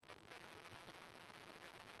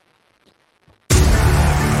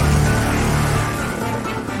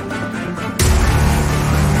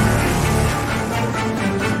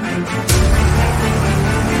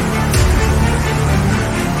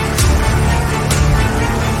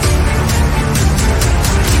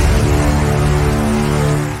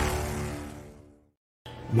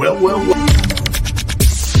Like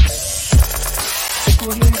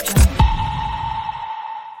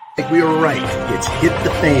we were right, it's hit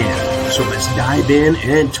the fan. So let's dive in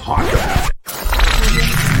and talk about it.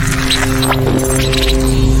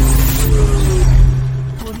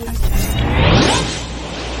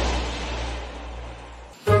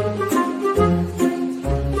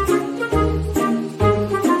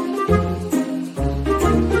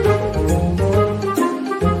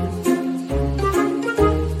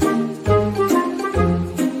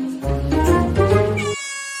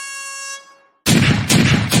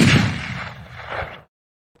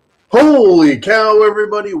 Holy cow,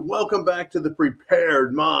 everybody. Welcome back to the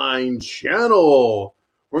Prepared Mind channel.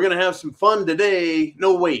 We're going to have some fun today.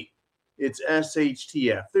 No, wait. It's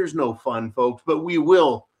SHTF. There's no fun, folks, but we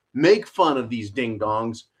will make fun of these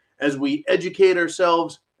ding-dongs as we educate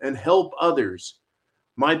ourselves and help others.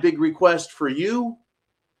 My big request for you,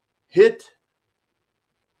 hit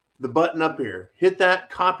the button up here. Hit that,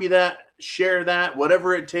 copy that, share that,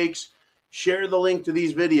 whatever it takes. Share the link to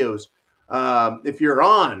these videos. If you're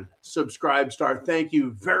on Subscribe Star, thank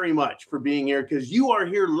you very much for being here because you are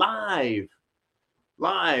here live.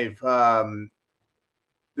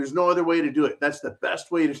 There's no other way to do it. That's the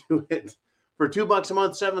best way to do it. For $2 a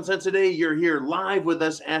month, 7 cents a day, you're here live with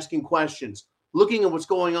us asking questions, looking at what's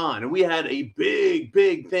going on. And we had a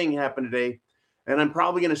big thing happen today, and I'm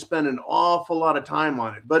probably going to spend an awful lot of time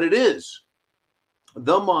on it. But it is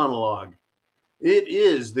the monologue. It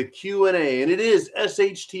is the Q&A, and it is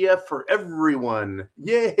SHTF for everyone.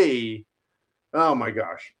 Yay. Oh, my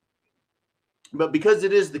gosh. But because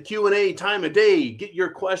it is the Q&A time of day, get your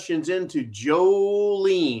questions into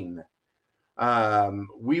Jolene.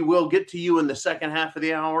 We will get to you in the second half of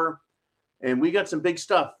the hour, and we got some big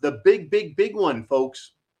stuff. The big one,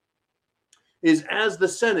 folks, is as the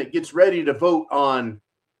Senate gets ready to vote on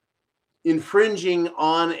infringing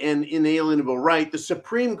on an inalienable right, the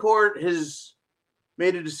Supreme Court has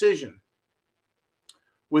made a decision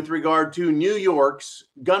with regard to New York's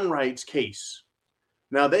gun rights case.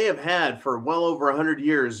 Now, they have had for well over 100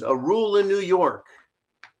 years a rule in New York,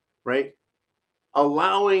 right,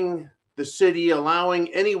 allowing the city,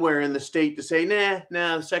 allowing anywhere in the state to say, nah,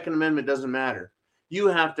 the Second Amendment doesn't matter. You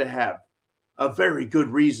have to have a very good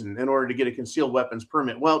reason in order to get a concealed weapons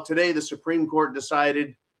permit. Well, today the Supreme Court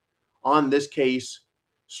decided on this case,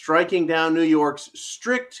 striking down New York's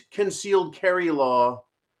strict concealed carry law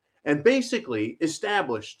and basically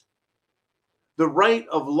established the right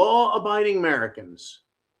of law-abiding Americans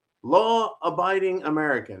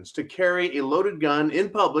to carry a loaded gun in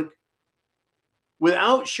public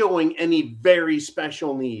without showing any very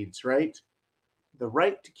special needs, right? The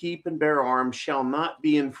right to keep and bear arms shall not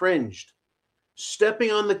be infringed.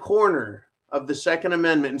 Stepping on the corner of the Second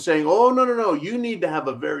Amendment and saying, oh, no, you need to have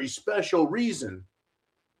a very special reason.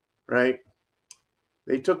 Right?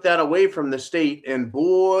 They took that away from the state, and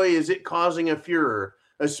boy, is it causing a furor,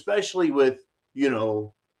 especially with,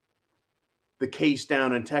 the case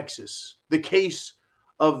down in Texas, the case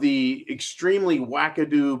of the extremely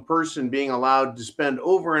wackadoo person being allowed to spend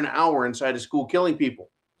over an hour inside a school killing people.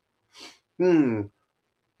 Maybe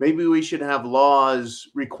we should have laws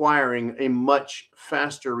requiring a much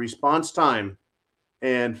faster response time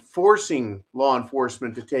and forcing law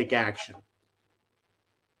enforcement to take action.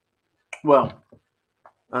 Well,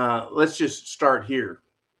 let's just start here.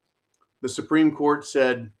 The Supreme Court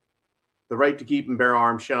said the right to keep and bear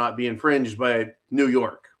arms shall not be infringed by New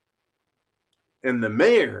York. And the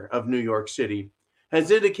mayor of New York City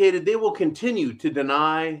has indicated they will continue to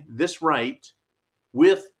deny this right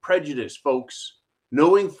with prejudice, folks,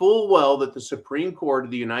 knowing full well that the Supreme Court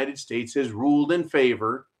of the United States has ruled in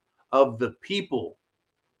favor of the people.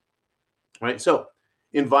 Right? So,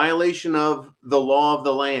 in violation of the law of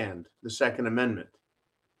the land, the Second Amendment,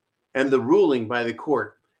 and the ruling by the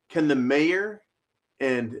court, can the mayor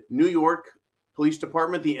and New York Police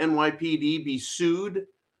Department, the NYPD, be sued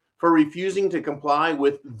for refusing to comply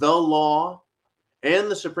with the law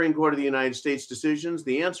and the Supreme Court of the United States decisions?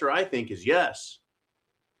 The answer, I think, is yes.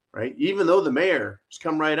 Right? Even though the mayor has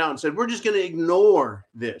come right out and said, we're just going to ignore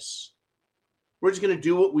this. We're just going to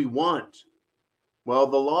do what we want. Well,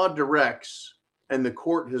 the law directs, and the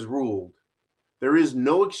court has ruled. There is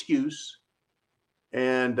no excuse,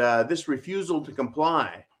 and this refusal to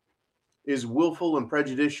comply is willful and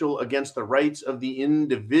prejudicial against the rights of the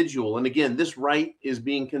individual. And again, this right is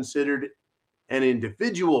being considered an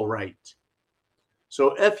individual right.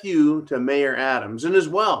 So F you to Mayor Adams, and as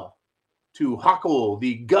well to Hochul,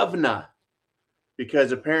 the governor,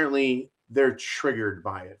 because apparently they're triggered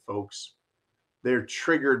by it, folks. They're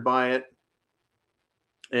triggered by it.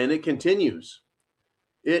 And it continues.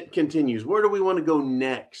 It continues. Where do we want to go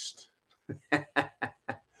next?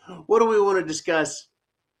 What do we want to discuss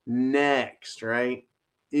next, right?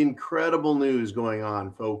 Incredible news going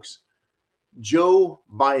on, folks. Joe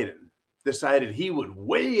Biden decided he would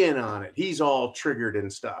weigh in on it. He's all triggered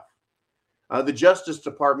and stuff. The Justice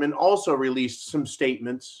Department also released some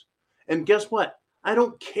statements. And guess what? I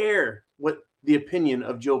don't care what the opinion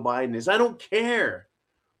of Joe Biden is. I don't care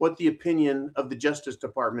what the opinion of the Justice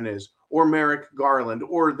Department is, or Merrick Garland,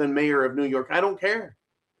 or the mayor of New York. I don't care.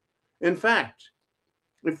 In fact,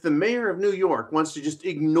 if the mayor of New York wants to just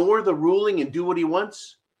ignore the ruling and do what he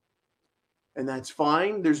wants, and that's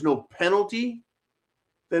fine, there's no penalty,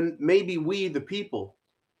 then maybe we, the people,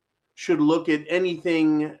 should look at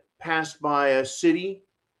anything passed by a city,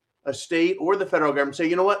 a state, or the federal government and say,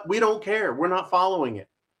 you know what, we don't care. We're not following it.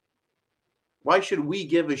 Why should we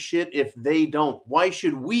give a shit if they don't? Why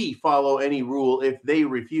should we follow any rule if they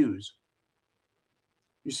refuse?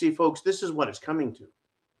 You see, folks, this is what it's coming to.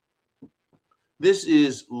 This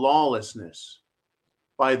is lawlessness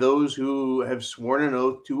by those who have sworn an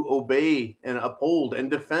oath to obey and uphold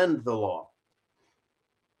and defend the law.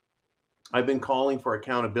 I've been calling for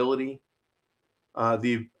accountability,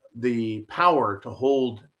 the power to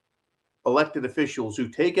hold elected officials who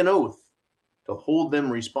take an oath, to hold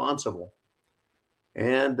them responsible.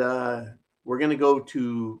 And we're going to go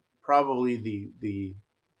to probably the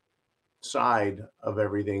side of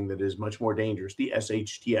everything that is much more dangerous, the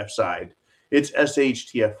SHTF side. It's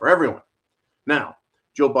SHTF for everyone. Now,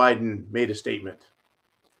 Joe Biden made a statement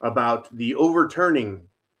about the overturning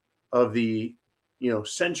of the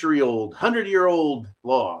century-old, 100-year-old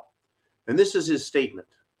law. And this is his statement.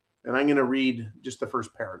 And I'm going to read just the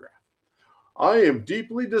first paragraph. I am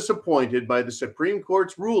deeply disappointed by the Supreme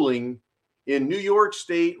Court's ruling in New York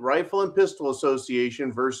State Rifle and Pistol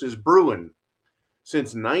Association versus Bruin.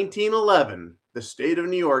 Since 1911, the state of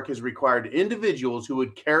New York has required individuals who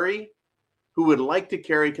would like to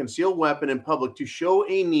carry a concealed weapon in public to show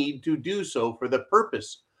a need to do so for the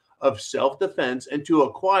purpose of self-defense and to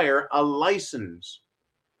acquire a license.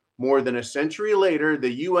 More than a century later,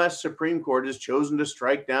 the U.S. Supreme Court has chosen to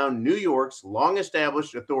strike down New York's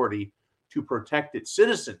long-established authority to protect its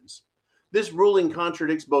citizens. This ruling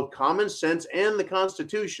contradicts both common sense and the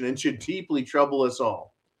Constitution and should deeply trouble us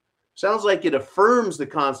all. Sounds like it affirms the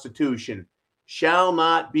Constitution shall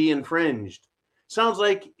not be infringed. Sounds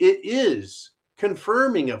like it is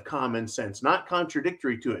confirming of common sense, not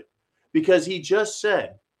contradictory to it, because he just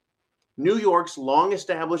said New York's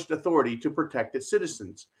long-established authority to protect its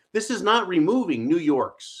citizens. This is not removing New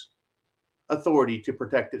York's authority to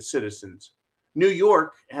protect its citizens. New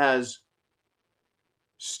York has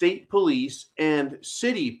state police and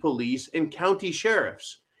city police and county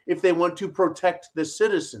sheriffs if they want to protect the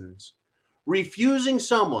citizens. Refusing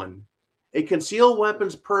someone a concealed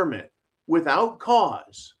weapons permit without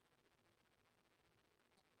cause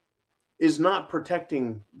is not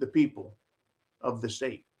protecting the people of the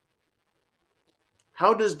state.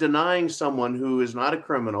 How does denying someone who is not a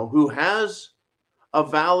criminal, who has a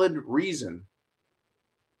valid reason,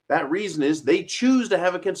 that reason is they choose to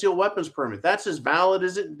have a concealed weapons permit. That's as valid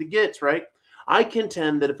as it gets, right? I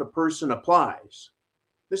contend that if a person applies,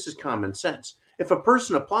 this is common sense. If a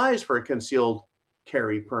person applies for a concealed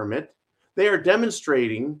carry permit, they are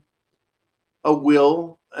demonstrating a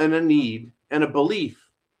will and a need and a belief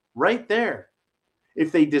right there.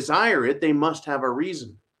 If they desire it, they must have a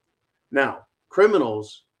reason. Now,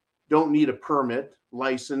 criminals don't need a permit,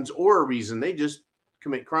 license, or a reason. They just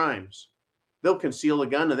commit crimes. They'll conceal a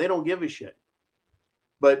gun and they don't give a shit.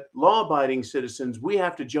 But law-abiding citizens, we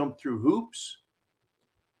have to jump through hoops.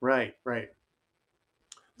 Right.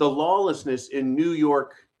 The lawlessness in New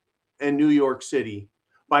York and New York City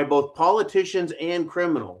by both politicians and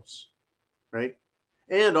criminals, right?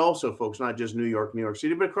 And also, folks, not just New York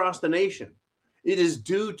City, but across the nation. It is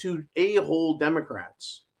due to a-hole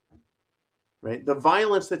Democrats, right? The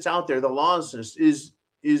violence that's out there, the lawlessness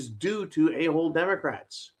is due to a-hole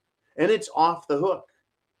Democrats. And it's off the hook.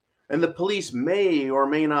 And the police may or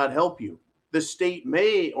may not help you. The state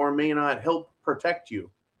may or may not help protect you.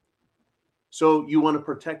 So you want to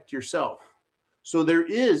protect yourself. So there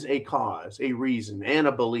is a cause, a reason, and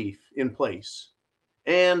a belief in place.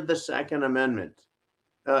 And the Second Amendment.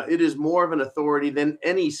 It is more of an authority than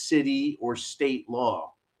any city or state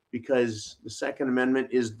law, because the Second Amendment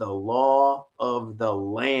is the law of the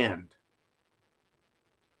land.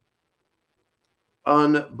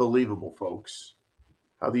 Unbelievable, folks,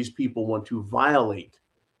 how these people want to violate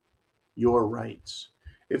your rights.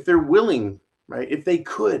 If they're willing, right, if they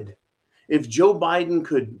could, if Joe Biden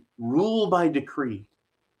could rule by decree,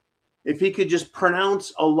 if he could just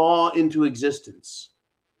pronounce a law into existence,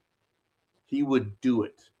 he would do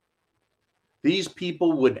it. These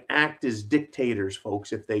people would act as dictators,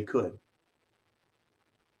 folks, if they could.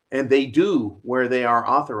 And they do where they are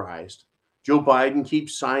authorized. Joe Biden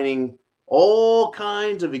keeps signing all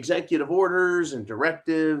kinds of executive orders and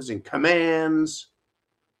directives and commands.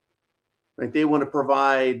 Right? They want to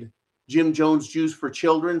provide Jim Jones juice for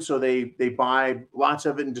children, so they buy lots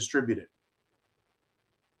of it and distribute it.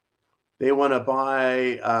 They want to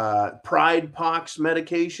buy Pride Pox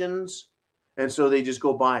medications, and so they just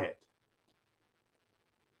go buy it.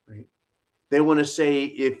 Right? They want to say,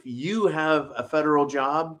 if you have a federal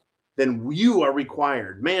job, then you are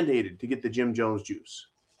required, mandated to get the Jim Jones juice.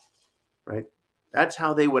 Right? That's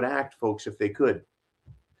how they would act, folks, if they could.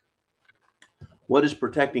 What is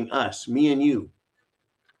protecting us, me and you?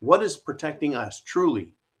 What is protecting us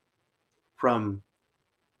truly from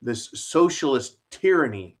this socialist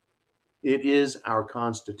tyranny? It is our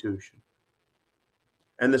Constitution.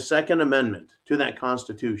 And the Second Amendment to that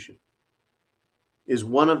Constitution is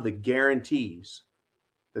one of the guarantees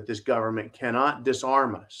that this government cannot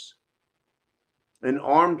disarm us. An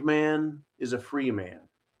armed man is a free man.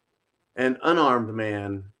 An unarmed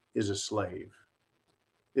man is a slave,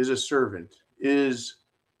 is a servant, is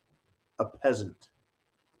a peasant,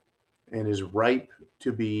 and is ripe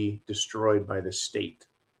to be destroyed by the state,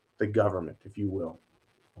 the government, if you will.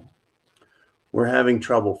 We're having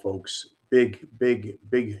trouble, folks. Big, big,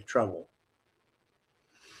 big trouble.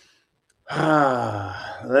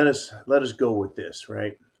 Let us go with this,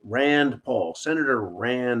 right? Rand Paul, Senator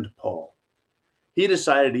Rand Paul. He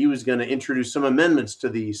decided he was going to introduce some amendments to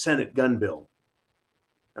the Senate gun bill.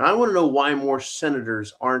 And I want to know why more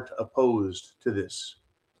senators aren't opposed to this.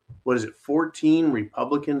 What is it? 14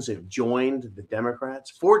 Republicans have joined the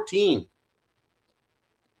Democrats. 14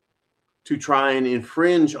 to try and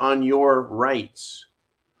infringe on your rights.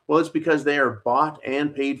 Well, it's because they are bought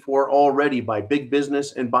and paid for already by big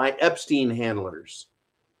business and by Epstein handlers.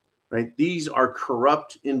 Right? These are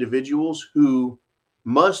corrupt individuals who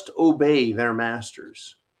must obey their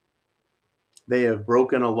masters. They have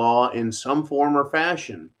broken a law in some form or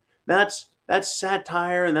fashion. That's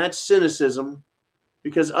satire and that's cynicism,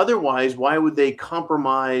 because otherwise, why would they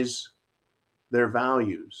compromise their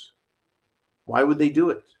values? Why would they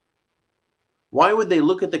do it? Why would they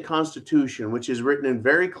look at the Constitution, which is written in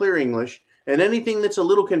very clear English, and anything that's a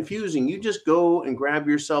little confusing, you just go and grab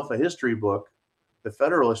yourself a history book, the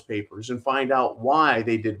Federalist Papers, and find out why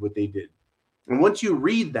they did what they did. And once you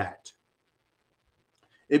read that,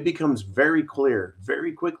 it becomes very clear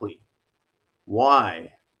very quickly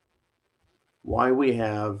why we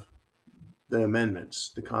have the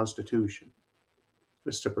amendments, the Constitution.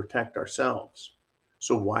 It's to protect ourselves.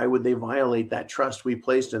 So why would they violate that trust we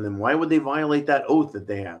placed in them? Why would they violate that oath that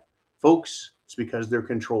they have? Folks, it's because they're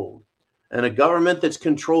controlled. And a government that's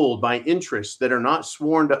controlled by interests that are not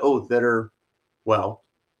sworn to oath, that are, well,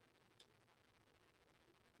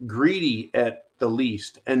 greedy at the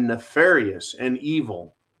least and nefarious and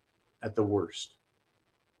evil at the worst.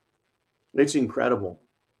 It's incredible,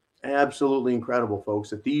 absolutely incredible, folks,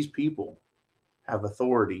 that these people have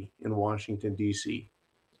authority in Washington, D.C.,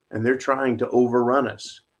 and they're trying to overrun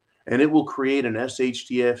us. And it will create an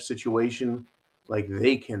SHTF situation like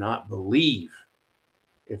they cannot believe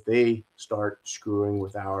if they start screwing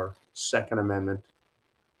with our Second Amendment.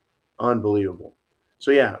 Unbelievable.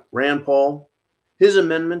 So yeah, Rand Paul, his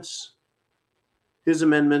amendments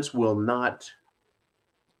will not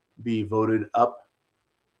be voted up.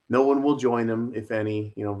 No one will join them, if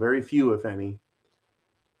any, very few, if any.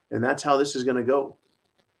 And that's how this is going to go.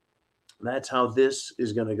 That's how this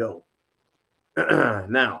is going to go.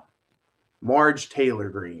 Now, Marge Taylor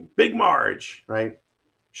Greene, Big Marge, right?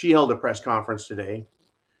 She held a press conference today.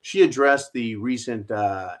 She addressed the recent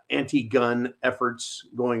anti-gun efforts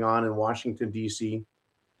going on in Washington, D.C.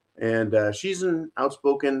 And she's an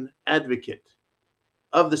outspoken advocate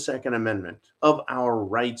of the Second Amendment, of our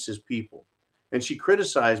rights as people. And she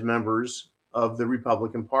criticized members of the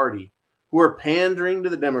Republican Party who are pandering to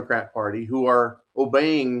the Democrat Party, who are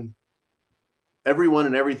obeying everyone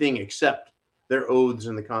and everything except their oaths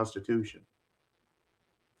in the Constitution.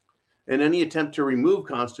 And any attempt to remove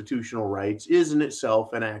constitutional rights is in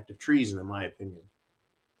itself an act of treason, in my opinion.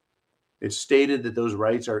 It's stated that those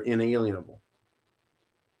rights are inalienable.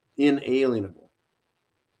 Inalienable.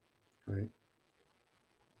 Right?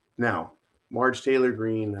 Now, Marge Taylor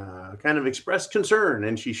Greene kind of expressed concern,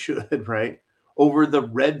 and she should, right, over the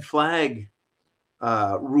red flag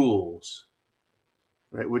rules,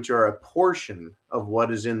 right, which are a portion of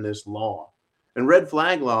what is in this law. And red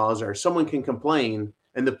flag laws are someone can complain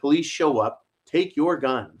and the police show up, take your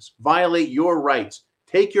guns, violate your rights,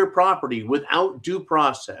 take your property without due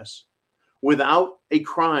process, without a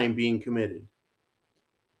crime being committed,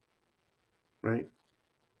 right?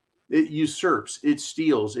 It usurps, it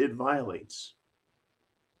steals, it violates.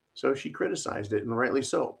 So she criticized it, and rightly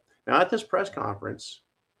so. Now, at this press conference,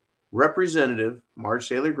 Representative Marge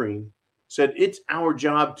Taylor Greene said it's our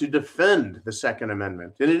job to defend the Second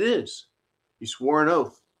Amendment, and it is. He swore an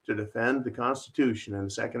oath to defend the Constitution, and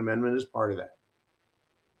the Second Amendment is part of that.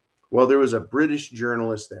 Well, there was a British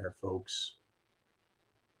journalist there, folks.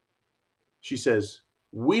 She says,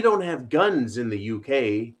 we don't have guns in the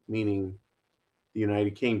UK, meaning the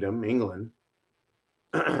United Kingdom, England.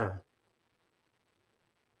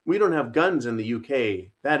 We don't have guns in the UK.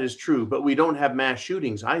 That is true, but we don't have mass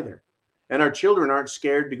shootings either. And our children aren't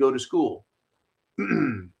scared to go to school.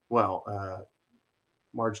 Well,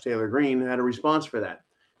 Marge Taylor Greene had a response for that.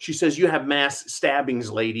 She says, you have mass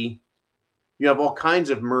stabbings, lady. You have all kinds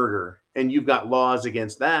of murder, and you've got laws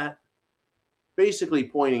against that. Basically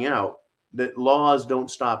pointing out that laws don't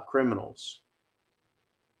stop criminals.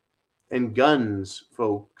 And guns,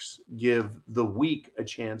 folks, give the weak a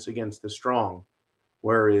chance against the strong,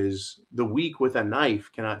 whereas the weak with a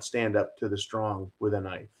knife cannot stand up to the strong with a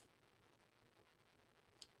knife.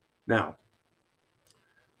 Now,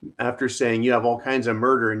 after saying you have all kinds of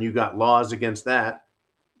murder and you got laws against that,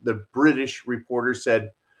 the British reporter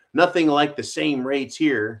said, nothing like the same rates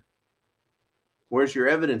here. Where's your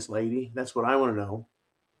evidence, lady? That's what I want to know.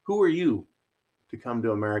 Who are you to come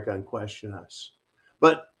to America and question us?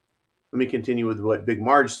 But let me continue with what Big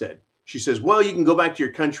Marge said. She says, well, you can go back to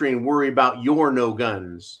your country and worry about your no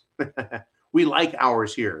guns. We like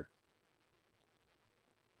ours here.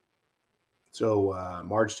 So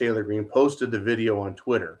Marge Taylor Greene posted the video on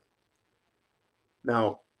Twitter.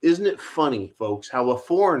 Now, isn't it funny, folks, how a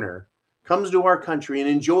foreigner comes to our country and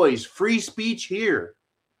enjoys free speech here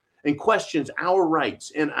and questions our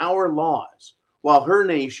rights and our laws while her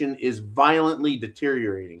nation is violently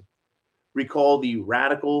deteriorating? Recall the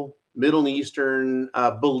radical Middle Eastern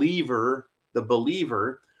believer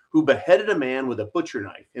who beheaded a man with a butcher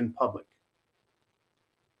knife in public,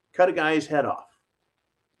 cut a guy's head off,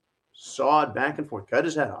 sawed back and forth, cut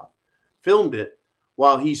his head off, filmed it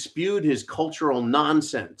while he spewed his cultural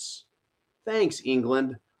nonsense. Thanks,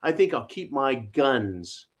 England. I think I'll keep my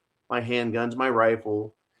guns, my handguns, my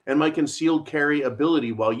rifle, and my concealed carry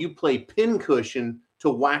ability while you play pincushion to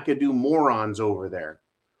wackadoo morons over there.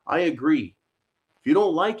 I agree. If you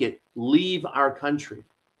don't like it, leave our country.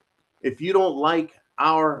 If you don't like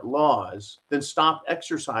our laws, then stop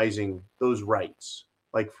exercising those rights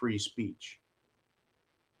like free speech.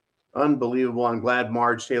 Unbelievable. I'm glad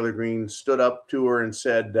Marge Taylor Greene stood up to her and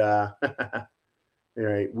said, all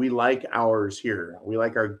right, we like ours here. We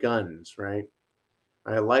like our guns, right?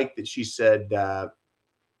 I like that she said,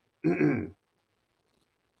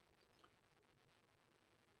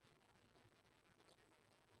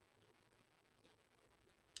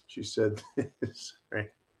 she said this,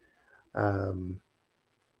 right?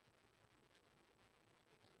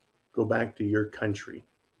 Go back to your country.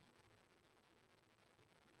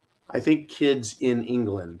 I think kids in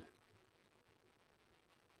England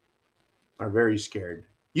are very scared.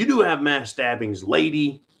 You do have mass stabbings,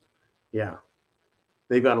 lady. Yeah.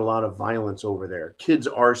 They've got a lot of violence over there. Kids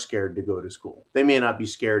are scared to go to school. They may not be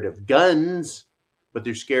scared of guns, but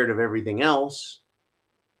they're scared of everything else.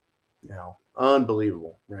 Now,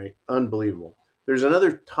 unbelievable, right? Unbelievable. There's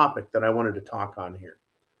another topic that I wanted to talk on here.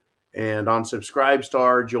 And on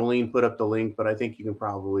Subscribestar, Jolene put up the link, but I think you can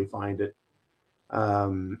probably find it.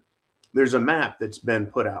 There's a map that's been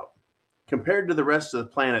put out. Compared to the rest of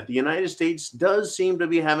the planet, the United States does seem to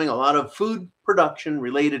be having a lot of food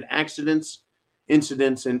production-related accidents,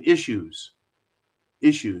 incidents, and issues.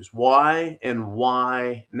 Why and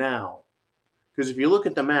why now? Because if you look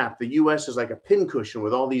at the map, the U.S. is like a pincushion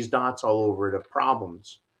with all these dots all over it of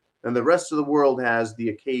problems. And the rest of the world has the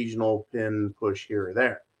occasional pin push here or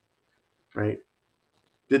there, right?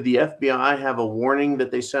 Did the FBI have a warning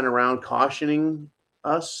that they sent around cautioning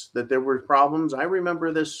us that there were problems? I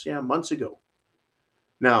remember this, months ago.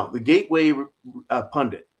 Now, the Gateway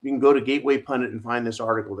Pundit, you can go to Gateway Pundit and find this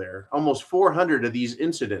article there. Almost 400 of these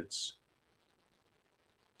incidents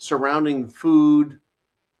surrounding food,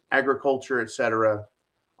 agriculture, etc.,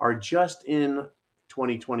 are just in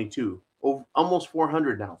 2022. Almost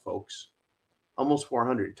 400 now, folks. Almost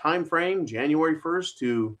 400. Time frame, January 1st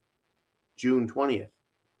to June 20th.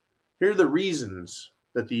 Here are the reasons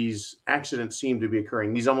that these accidents seem to be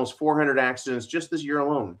occurring. These almost 400 accidents just this year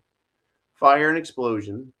alone. Fire and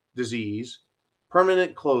explosion, disease,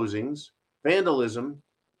 permanent closings, vandalism,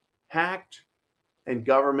 hacked, and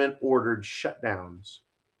government-ordered shutdowns.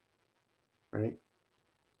 Right?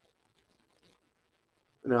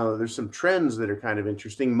 Now, there's some trends that are kind of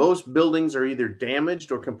interesting. Most buildings are either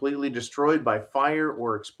damaged or completely destroyed by fire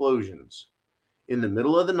or explosions in the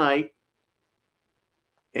middle of the night,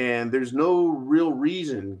 and there's no real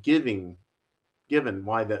reason given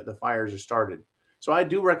why the fires are started. So I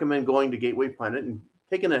do recommend going to Gateway Planet and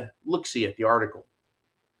taking a look-see at the article.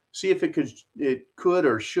 See if it could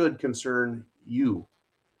or should concern you.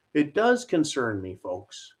 It does concern me,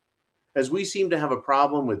 folks, as we seem to have a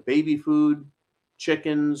problem with baby food,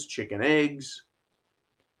 chickens, chicken eggs,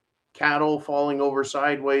 cattle falling over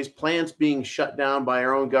sideways, plants being shut down by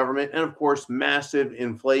our own government, and of course, massive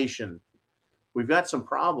inflation. We've got some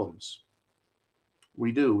problems.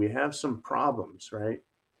 We do. We have some problems, right?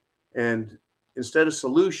 And instead of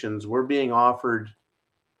solutions, we're being offered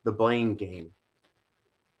the blame game.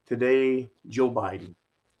 Today, Joe Biden,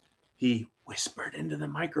 he whispered into the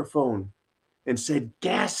microphone and said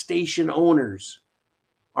gas station owners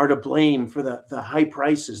are to blame for the high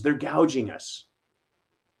prices. They're gouging us.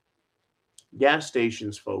 Gas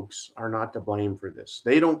stations, folks, are not to blame for this.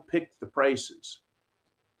 They don't pick the prices.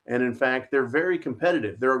 And in fact, they're very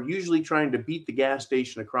competitive. They're usually trying to beat the gas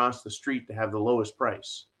station across the street to have the lowest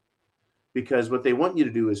price. Because what they want you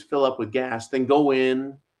to do is fill up with gas, then go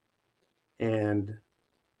in and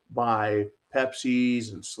buy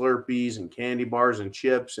Pepsis and Slurpees and candy bars and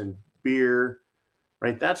chips and beer,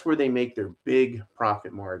 right? That's where they make their big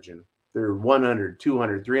profit margin. Their 100,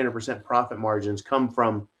 200, 300% profit margins come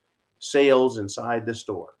from sales inside the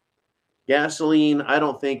store. Gasoline, I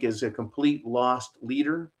don't think, is a complete lost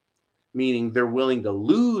leader, meaning they're willing to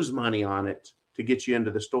lose money on it to get you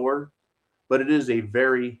into the store, but it is a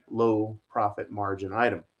very low profit margin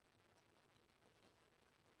item.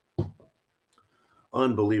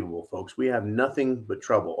 Unbelievable, folks. We have nothing but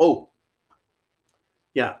trouble. Oh,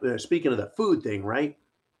 yeah. Speaking of the food thing, right?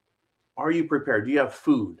 Are you prepared? Do you have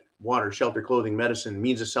food, water, shelter, clothing, medicine,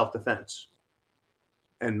 means of self-defense?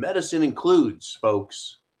 And medicine includes,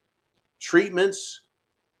 folks, treatments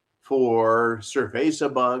for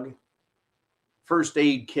cerveza bug, first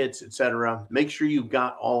aid kits, etc. Make sure you've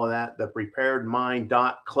got all of that. The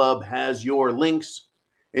preparedmind.club has your links.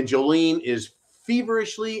 And Jolene is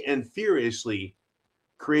feverishly and furiously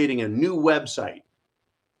creating a new website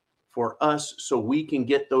for us so we can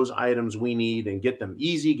get those items we need and get them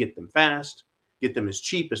easy, get them fast, get them as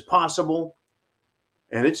cheap as possible.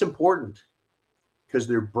 And it's important because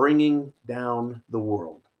they're bringing down the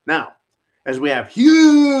world. Now, as we have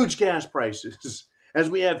huge gas prices, as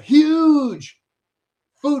we have huge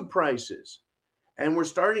food prices, and we're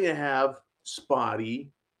starting to have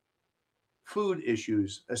spotty food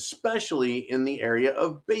issues, especially in the area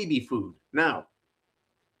of baby food. Now,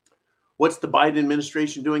 what's the Biden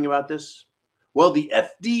administration doing about this? Well, the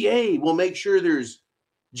FDA will make sure there's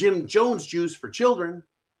Jim Jones juice for children.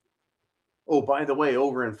 Oh, by the way,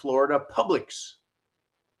 over in Florida, Publix,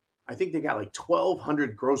 I think they got like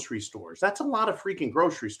 1,200 grocery stores. That's a lot of freaking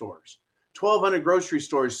grocery stores. 1,200 grocery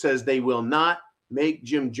stores says they will not make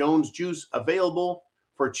Jim Jones juice available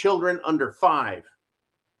for children under 5,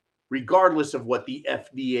 regardless of what the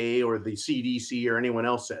FDA or the CDC or anyone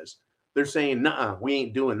else says. They're saying, nah, we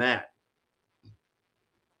ain't doing that.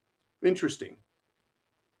 Interesting.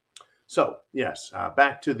 So, yes,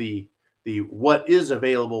 back to the what is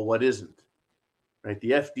available, what isn't. Right?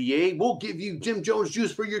 The FDA will give you Jim Jones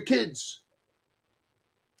juice for your kids.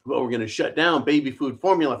 Well, we're going to shut down baby food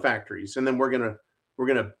formula factories, and then we're going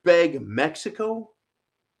to beg Mexico.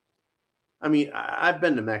 I mean, I've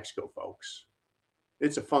been to Mexico, folks.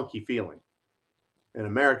 It's a funky feeling. And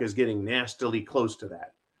America is getting nastily close to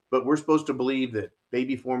that. But we're supposed to believe that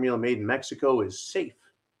baby formula made in Mexico is safe,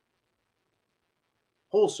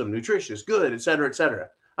 wholesome, nutritious, good, et cetera, et cetera.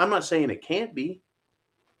 I'm not saying it can't be.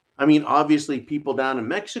 I mean, obviously, people down in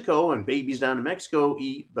Mexico and babies down in Mexico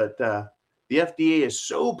eat, but the FDA is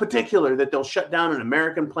so particular that they'll shut down an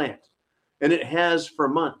American plant. And it has for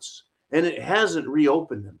months. And it hasn't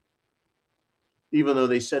reopened them, even though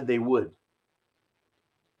they said they would.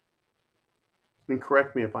 I mean,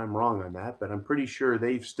 correct me if I'm wrong on that, but I'm pretty sure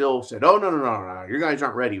they've still said, oh, no, you guys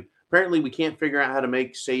aren't ready. Apparently, we can't figure out how to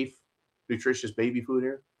make safe, nutritious baby food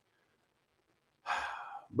here.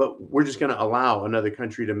 But we're just going to allow another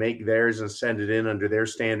country to make theirs and send it in under their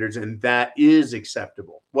standards, and that is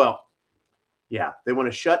acceptable. Well, yeah, they want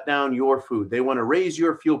to shut down your food. They want to raise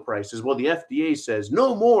your fuel prices. Well, the FDA says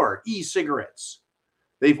no more e-cigarettes.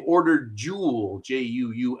 They've ordered Juul,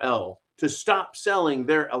 Juul, to stop selling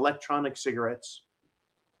their electronic cigarettes.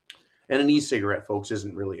 And an e-cigarette, folks,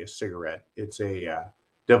 isn't really a cigarette. It's a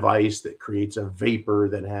device that creates a vapor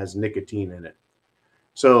that has nicotine in it.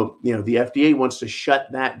 So, the FDA wants to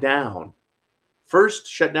shut that down. First,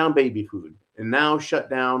 shut down baby food. and now shut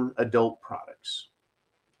down adult products,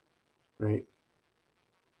 right?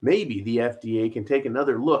 Maybe the FDA can take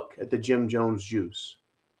another look at the Jim Jones juice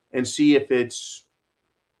and see if it's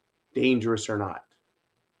dangerous or not.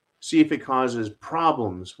 See if it causes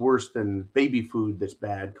problems worse than baby food that's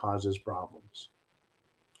bad causes problems.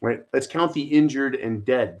 Right? Let's count the injured and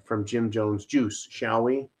dead from Jim Jones juice, shall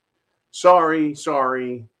we? Sorry.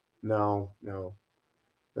 No.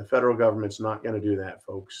 The federal government's not going to do that,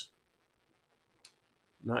 folks.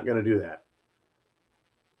 Not going to do that.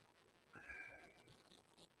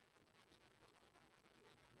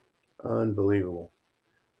 Unbelievable.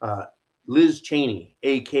 Liz Cheney,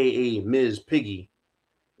 a.k.a. Ms. Piggy,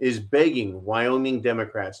 is begging Wyoming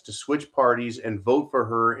Democrats to switch parties and vote for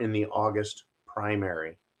her in the August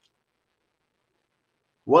primary.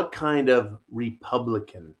 What kind of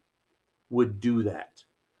Republican would do that?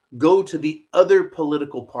 Go to the other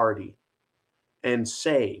political party and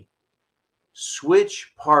say,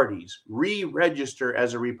 switch parties, re-register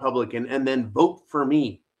as a Republican, and then vote for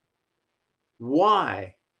me.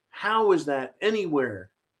 Why? How is that anywhere,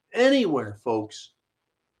 folks,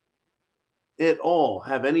 at all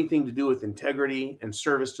have anything to do with integrity and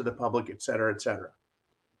service to the public, et cetera, et cetera?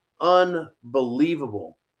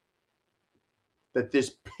 Unbelievable that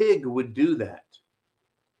this pig would do that.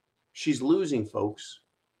 She's losing, folks.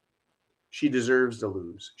 She deserves to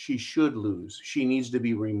lose. She should lose. She needs to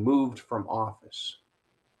be removed from office.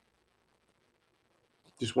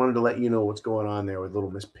 Just wanted to let you know what's going on there with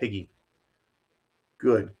little Miss Piggy.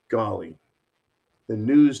 Good golly. The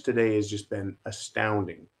news today has just been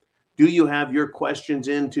astounding. Do you have your questions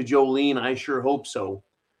in to Jolene? I sure hope so.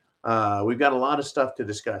 We've got a lot of stuff to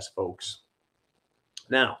discuss, folks.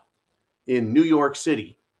 Now, in New York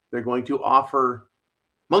City, they're going to offer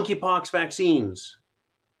monkeypox vaccines,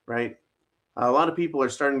 right? A lot of people are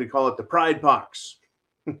starting to call it the Pride Pox,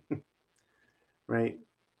 right?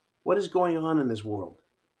 What is going on in this world?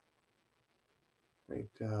 Right?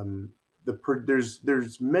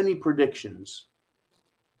 There's many predictions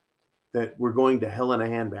that we're going to hell in a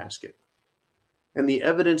handbasket. And the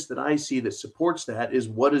evidence that I see that supports that is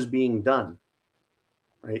what is being done,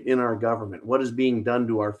 right, in our government, what is being done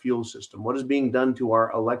to our fuel system, what is being done to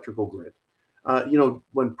our electrical grid.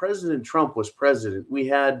 When President Trump was president, we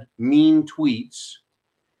had mean tweets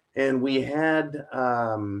and we had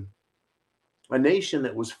a nation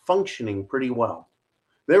that was functioning pretty well.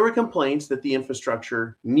 There were complaints that the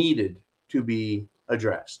infrastructure needed to be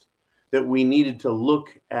addressed, that we needed to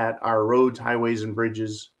look at our roads, highways, and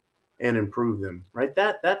bridges and improve them, right?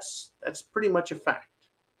 That's pretty much a fact,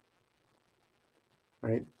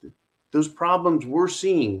 right? Those problems we're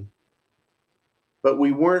seeing, but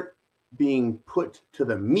we weren't being put to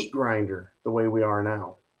the meat grinder the way we are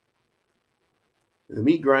now. The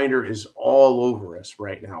meat grinder is all over us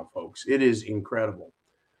right now, folks. It is incredible.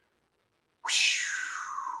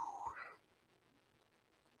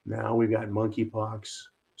 Now we've got monkeypox,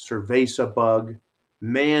 cerveza bug,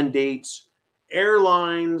 mandates,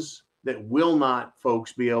 airlines that will not,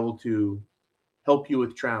 folks, be able to help you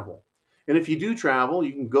with travel. And if you do travel,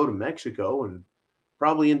 you can go to Mexico and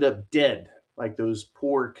probably end up dead, like those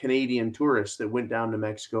poor Canadian tourists that went down to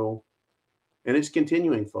Mexico. And it's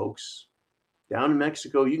continuing, folks. Down in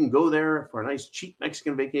Mexico, you can go there for a nice, cheap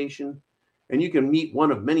Mexican vacation, and you can meet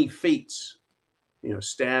one of many fates,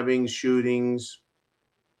 stabbings, shootings,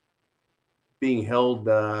 being held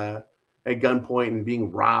at gunpoint and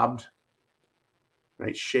being robbed,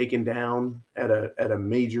 right? Shaken down at a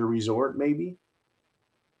major resort, maybe.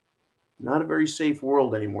 Not a very safe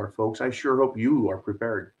world anymore, folks. I sure hope you are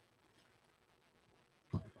prepared.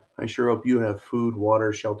 I sure hope you have food,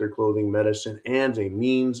 water, shelter, clothing, medicine, and a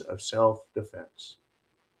means of self-defense.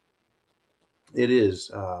 It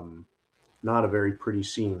is not a very pretty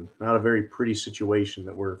scene, not a very pretty situation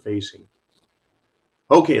that we're facing.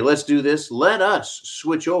 Okay, let's do this. Let us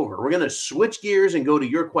switch over. We're going to switch gears and go to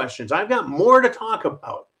your questions. I've got more to talk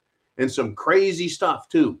about and some crazy stuff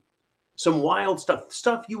too. Some wild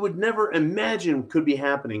stuff you would never imagine could be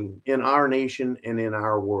happening in our nation and in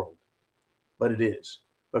our world. But it is.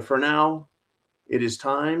 But for now, it is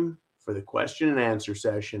time for the question and answer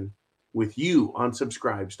session with you on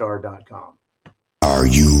subscribestar.com. Are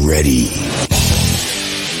you ready?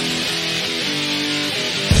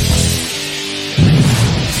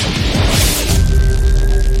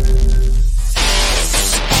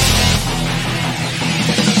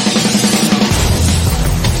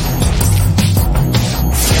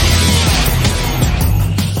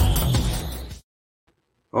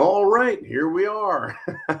 All right, here we are.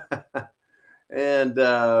 And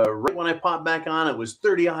right when I popped back on, it was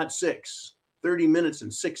 30 minutes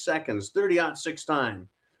and 6 seconds, 30-06 time.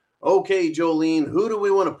 Okay, Jolene, who do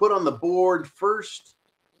we want to put on the board first?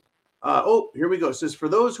 Here we go. It says, for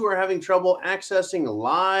those who are having trouble accessing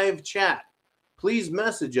live chat, please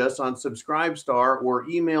message us on Subscribestar or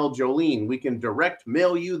email Jolene. We can direct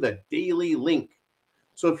mail you the daily link.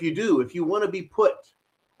 So if you want to be put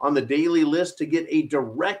on the daily list to get a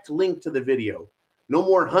direct link to the video, no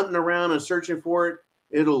more hunting around and searching for it.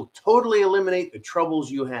 It'll totally eliminate the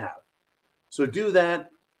troubles you have. So do that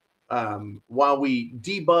while we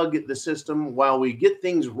debug the system, while we get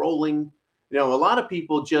things rolling. You know, a lot of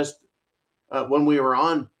people just, when we were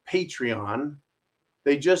on Patreon,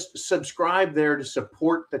 they just subscribed there to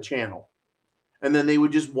support the channel. And then they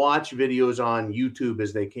would just watch videos on YouTube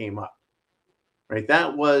as they came up. Right?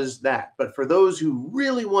 That was that. But for those who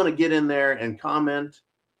really want to get in there and comment,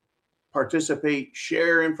 participate,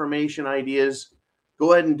 share information, ideas,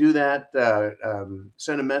 go ahead and do that.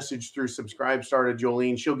 Send a message through Subscribestar to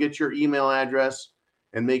Jolene. She'll get your email address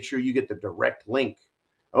and make sure you get the direct link.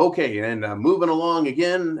 Okay, and moving along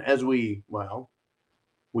again as we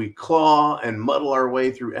claw and muddle our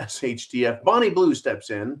way through SHTF. Bonnie Blue steps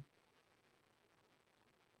in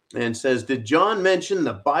and says, did John mention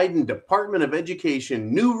the Biden Department of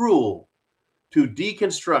Education new rule to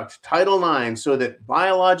deconstruct Title IX so that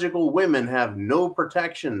biological women have no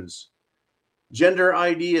protections? Gender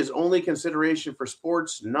ID is only consideration for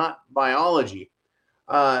sports, not biology.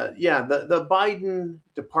 The Biden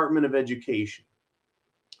Department of Education.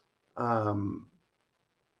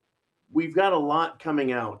 We've got a lot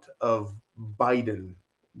coming out of Bidenville,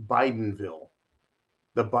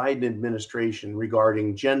 the Biden administration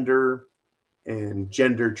regarding gender and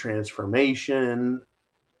gender transformation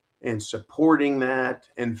and supporting that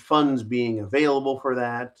and funds being available for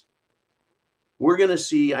that. We're going to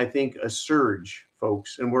see, I think, a surge,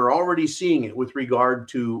 folks, and we're already seeing it with regard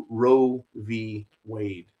to Roe v.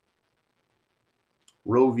 Wade.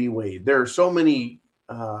 Roe v. Wade. There are so many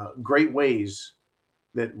great ways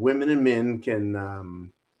that women and men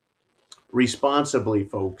can responsibly,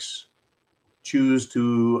 folks, choose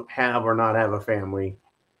to have or not have a family.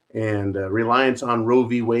 And reliance on Roe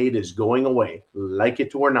v. Wade is going away, like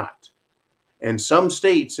it or not. And some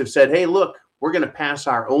states have said, hey, look, we're going to pass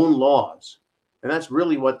our own laws. And that's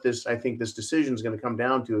really what I think this decision is going to come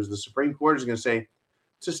down to, is the Supreme Court is going to say,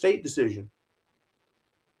 it's a state decision.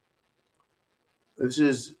 This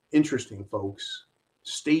is interesting, folks.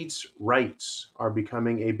 States' rights are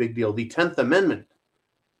becoming a big deal. The 10th Amendment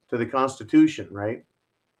to the Constitution, right?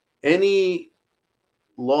 Any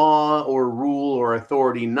law or rule or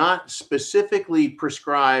authority not specifically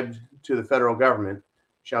prescribed to the federal government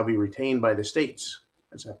shall be retained by the states.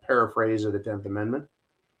 That's a paraphrase of the 10th Amendment.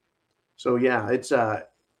 So yeah, it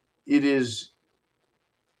is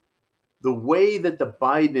the way that the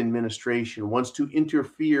Biden administration wants to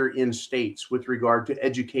interfere in states with regard to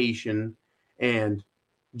education and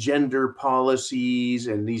gender policies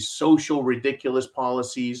and these social ridiculous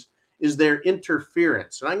policies is their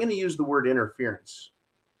interference. And I'm going to use the word interference.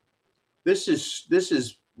 This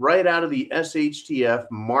is right out of the SHTF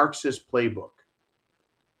Marxist playbook.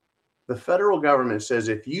 The federal government says,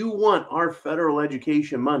 if you want our federal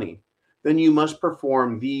education money, then you must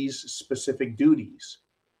perform these specific duties,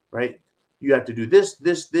 right? You have to do this,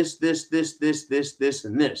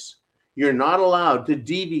 and this. You're not allowed to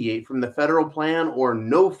deviate from the federal plan or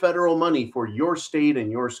no federal money for your state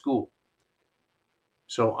and your school.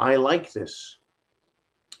 So I like this.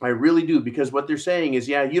 I really do, because what they're saying is,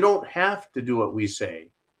 yeah, you don't have to do what we say.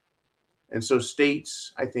 And so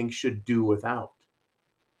states, I think, should do without.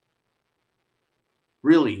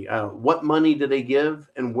 Really, what money do they give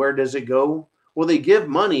and where does it go? Well, they give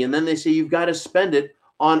money and then they say you've got to spend it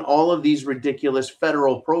on all of these ridiculous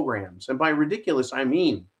federal programs. And by ridiculous, I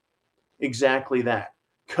mean exactly that.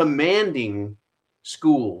 Commanding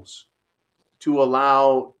schools to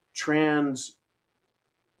allow trans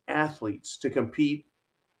athletes to compete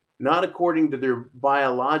not according to their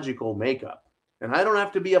biological makeup. And I don't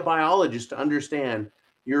have to be a biologist to understand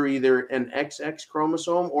you're either an XX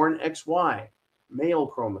chromosome or an XY male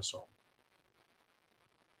chromosome.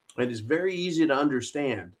 It is very easy to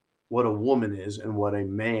understand what a woman is and what a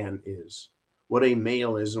man is, what a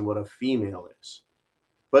male is and what a female is.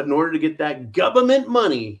 But in order to get that government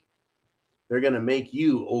money, they're going to make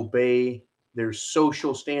you obey their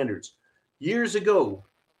social standards. Years ago,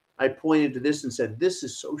 I pointed to this and said, this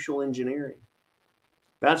is social engineering.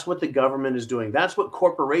 That's what the government is doing. That's what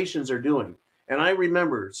corporations are doing. And I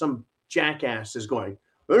remember some jackass is going,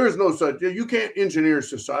 there's no such, you can't engineer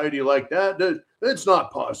society like that. That's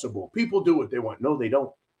not possible. People do what they want. No, they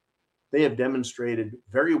don't. They have demonstrated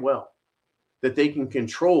very well that they can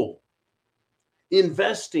control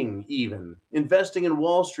Investing in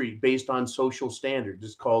Wall Street based on social standards.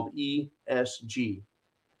 It's called ESG,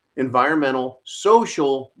 environmental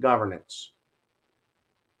social governance.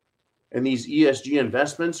 And these ESG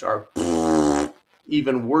investments are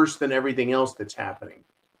even worse than everything else that's happening.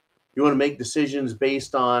 You want to make decisions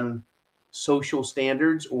based on social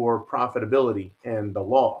standards or profitability and the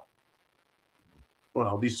law.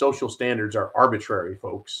 Well, these social standards are arbitrary,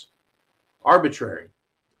 folks. Arbitrary.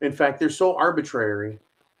 In fact, they're so arbitrary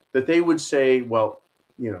that they would say, well,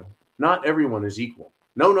 not everyone is equal.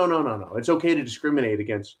 No. It's okay to discriminate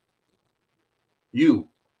against you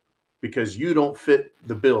because you don't fit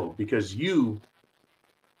the bill, because you,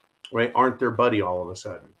 right, aren't their buddy all of a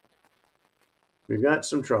sudden. We've got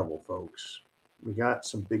some trouble, folks. We got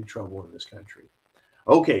some big trouble in this country.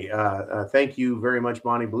 Okay, thank you very much,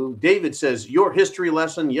 Bonnie Blue. David says, your history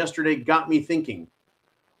lesson yesterday got me thinking.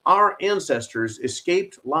 Our ancestors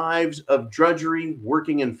escaped lives of drudgery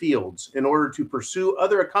working in fields in order to pursue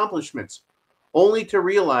other accomplishments, only to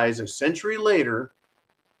realize a century later,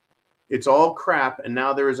 it's all crap, and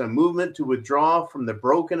now there is a movement to withdraw from the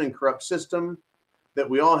broken and corrupt system that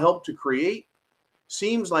we all helped to create.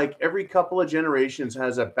 Seems like every couple of generations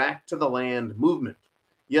has a back to the land movement.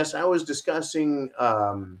 Yes, I was discussing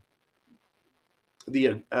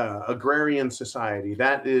the agrarian society.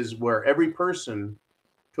 That is where every person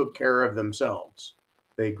took care of themselves.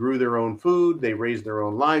 They grew their own food. They raised their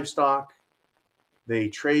own livestock. They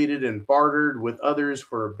traded and bartered with others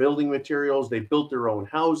for building materials. They built their own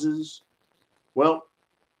houses. Well,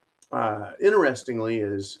 interestingly,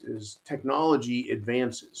 is technology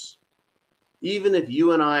advances. Even if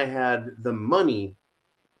you and I had the money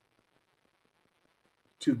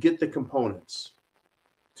to get the components,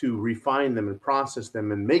 to refine them and process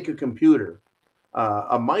them and make a computer,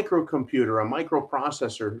 a microcomputer, a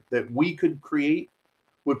microprocessor that we could create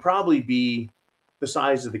would probably be the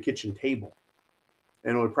size of the kitchen table.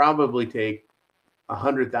 And it would probably take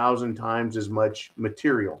 100,000 times as much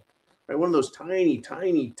material. Right? One of those tiny,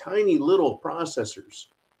 tiny, tiny little processors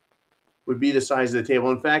would be the size of the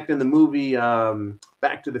table. In fact, in the movie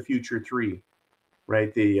Back to the Future 3,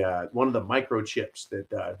 right, the one of the microchips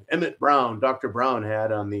that Emmett Brown, Dr. Brown,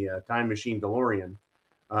 had on the time machine DeLorean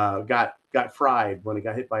got fried when it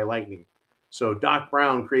got hit by lightning. So Doc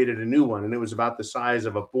Brown created a new one, and it was about the size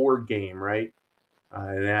of a board game, right?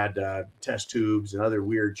 And it had test tubes and other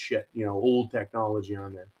weird shit, old technology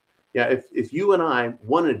on there. Yeah, if you and I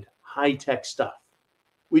wanted high-tech stuff,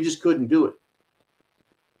 we just couldn't do it.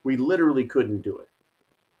 We literally couldn't do it,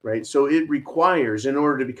 right? So it requires, in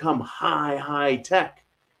order to become high tech,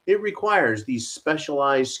 it requires these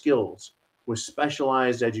specialized skills with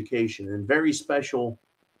specialized education and very special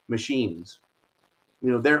machines.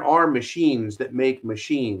 There are machines that make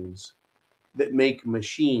machines that make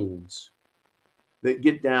machines that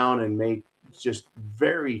get down and make just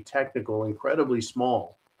very technical, incredibly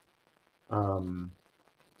small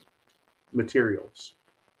materials.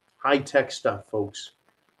 High-tech stuff, folks.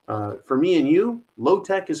 For me and you,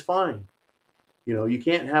 low-tech is fine. You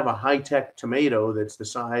can't have a high-tech tomato that's the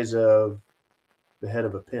size of the head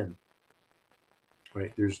of a pin.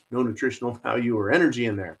 Right? There's no nutritional value or energy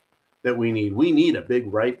in there that we need. We need a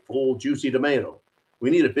big, ripe, full, juicy tomato. We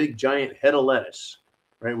need a big, giant head of lettuce.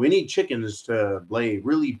 Right? We need chickens to lay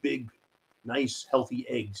really big, nice, healthy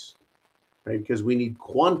eggs. Right? Because we need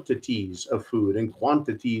quantities of food and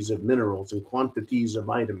quantities of minerals and quantities of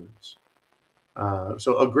vitamins.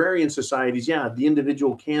 So agrarian societies, yeah, the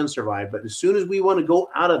individual can survive, but as soon as we want to go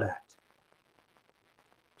out of that,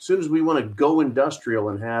 as soon as we want to go industrial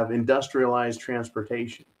and have industrialized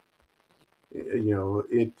transportation,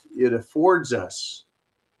 it affords us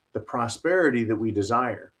the prosperity that we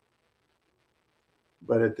desire.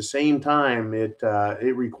 But at the same time, it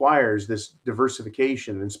requires this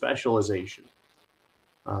diversification and specialization,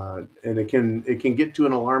 and it can get to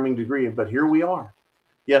an alarming degree. But here we are.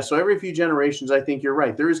 Yeah. So every few generations, I think you're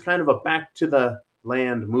right. There is kind of a back to the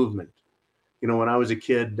land movement. When I was a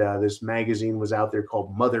kid, this magazine was out there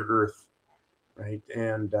called Mother Earth, right?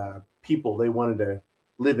 And people, they wanted to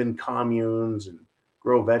live in communes and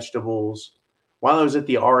grow vegetables. While I was at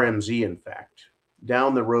the RMZ, in fact,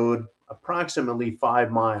 down the road, approximately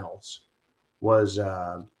 5 miles was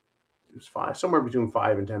somewhere between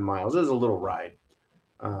 5 and 10 miles. It was a little ride.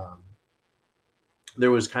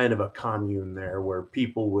 There was kind of a commune there where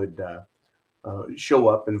people would show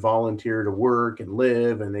up and volunteer to work and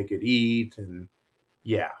live, and they could eat. And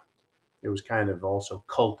yeah, it was kind of also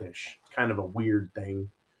cultish, kind of a weird thing.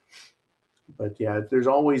 But yeah, there's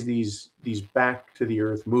always these back to the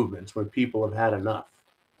earth movements when people have had enough.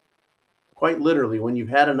 Quite literally, when you've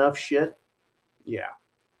had enough shit, yeah.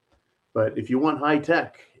 But if you want high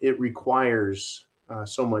tech, it requires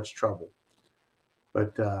so much trouble.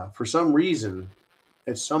 But for some reason,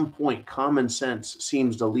 at some point, common sense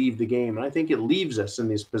seems to leave the game. And I think it leaves us in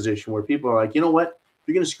this position where people are like, you know what? If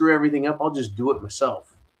you're going to screw everything up, I'll just do it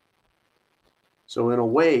myself. So in a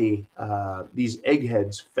way, these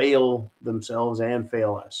eggheads fail themselves and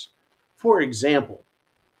fail us. For example,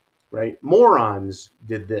 right? Morons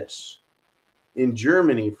did this. In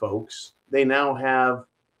Germany, folks, they now have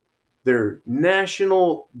their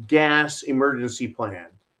national gas emergency plan.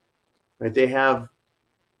 Right? They have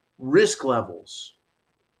risk levels,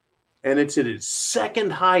 and it's at its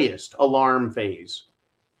second highest alarm phase.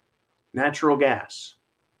 Natural gas,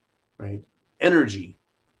 right? Energy.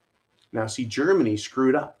 Now, see, Germany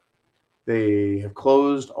screwed up. They have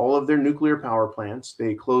closed all of their nuclear power plants.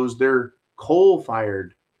 They closed their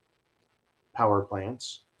coal-fired power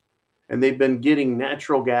plants, and they've been getting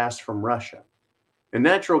natural gas from Russia. And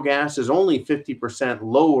natural gas is only 50%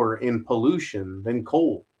 lower in pollution than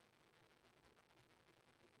coal.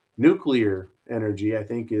 Nuclear energy, I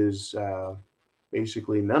think, is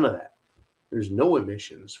basically none of that. There's no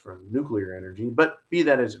emissions from nuclear energy, but be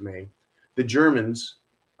that as it may, the Germans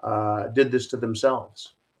did this to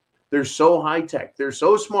themselves. They're so high tech, they're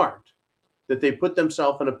so smart that they put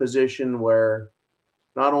themselves in a position where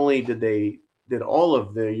not only did all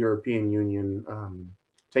of the European Union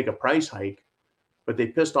take a price hike, but they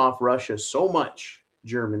pissed off Russia so much,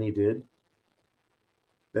 Germany did,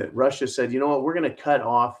 that Russia said, you know what, we're going to cut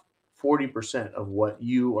off 40% of what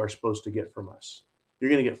you are supposed to get from us. You're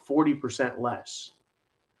going to get 40% less.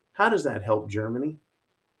 How does that help Germany?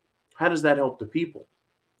 How does that help the people?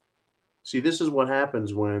 See, this is what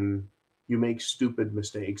happens when you make stupid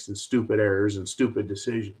mistakes and stupid errors and stupid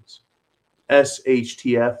decisions.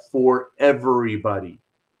 SHTF for everybody.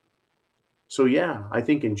 So yeah, I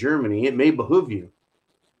think in Germany, it may behoove you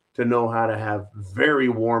to know how to have very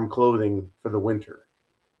warm clothing for the winter,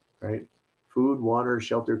 right? Food, water,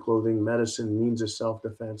 shelter, clothing, medicine, means of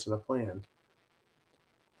self-defense, and a plan.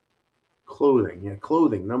 Clothing,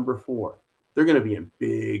 clothing, number 4. They're going to be in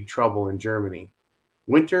big trouble in Germany.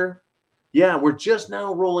 Winter, yeah, we're just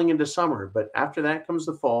now rolling into summer, but after that comes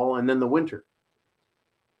the fall and then the winter.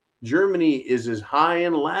 Germany is as high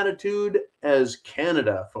in latitude as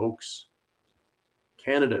Canada, folks.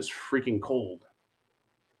 Canada's freaking cold.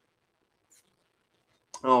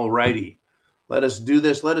 All righty. Let us do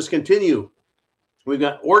this. Let us continue. We've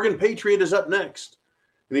got Oregon Patriot is up next.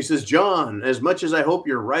 And he says, John, as much as I hope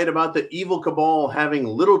you're right about the evil cabal having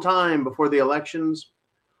little time before the elections,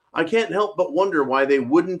 I can't help but wonder why they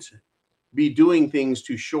wouldn't be doing things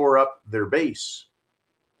to shore up their base.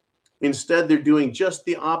 Instead, they're doing just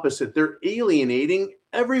the opposite. They're alienating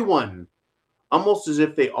everyone, almost as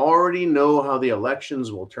if they already know how the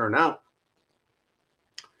elections will turn out.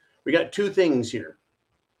 We got 2 things here.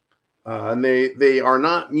 And they are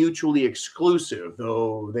not mutually exclusive,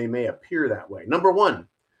 though they may appear that way. Number 1,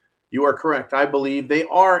 you are correct. I believe they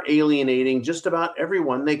are alienating just about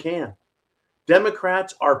everyone they can.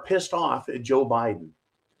 Democrats are pissed off at Joe Biden.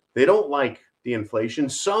 They don't like the inflation.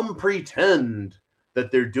 Some pretend that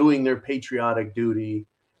they're doing their patriotic duty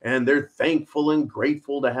and they're thankful and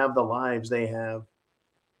grateful to have the lives they have.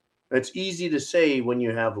 It's easy to say when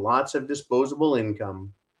you have lots of disposable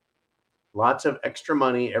income, lots of extra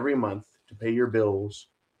money every month to pay your bills.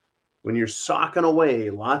 When you're socking away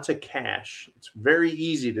lots of cash, it's very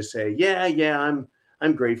easy to say, yeah,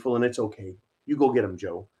 I'm grateful and it's okay. You go get them,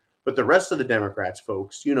 Joe. But the rest of the Democrats,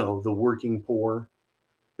 folks, you know, the working poor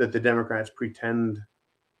that the Democrats pretend,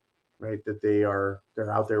 right, that they're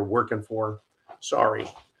out there working for. Sorry.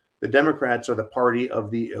 The Democrats are the party of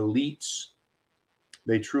the elites.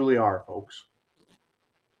 They truly are, folks.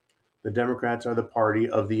 The Democrats are the party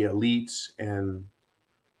of the elites and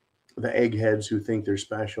the eggheads who think they're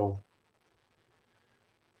special.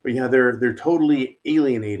 But yeah, they're totally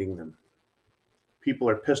alienating them. People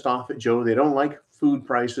are pissed off at Joe. They don't like food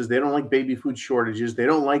prices. They don't like baby food shortages. They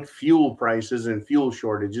don't like fuel prices and fuel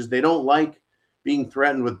shortages. They don't like being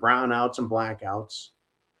threatened with brownouts and blackouts.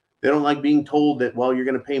 They don't like being told that, well, you're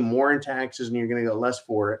going to pay more in taxes and you're going to get less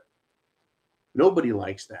for it. Nobody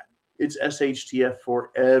likes that. It's SHTF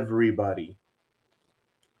for everybody.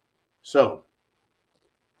 So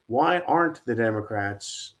why aren't the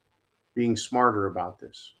Democrats being smarter about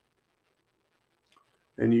this?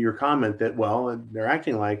 And your comment that, well, they're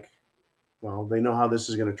acting like, well, they know how this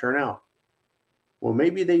is going to turn out. Well,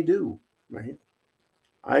 maybe they do, right?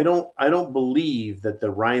 I don't believe that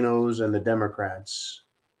the rhinos and the Democrats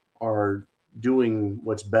are doing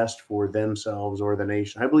what's best for themselves or the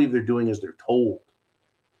nation. I believe they're doing as they're told.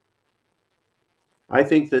 I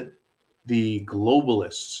think that the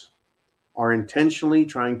globalists are intentionally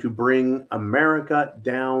trying to bring America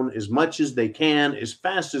down as much as they can, as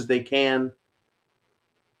fast as they can.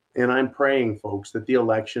 And I'm praying, folks, that the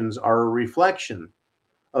elections are a reflection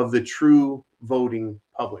of the true voting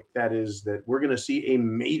public. That is, that we're going to see a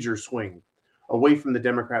major swing away from the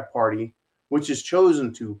Democrat Party, which has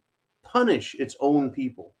chosen to punish its own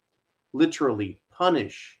people, literally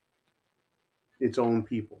punish its own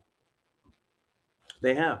people.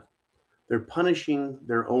 They have. They're punishing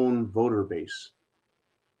their own voter base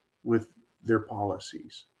with their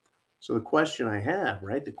policies. So the question I have,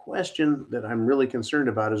 right, the question that I'm really concerned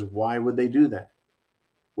about is, why would they do that?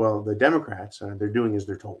 Well, the Democrats, they're doing as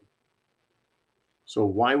they're told. So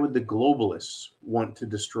why would the globalists want to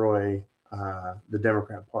destroy the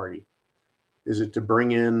Democrat Party? Is it to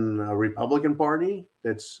bring in a Republican Party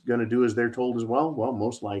that's going to do as they're told as well? Well,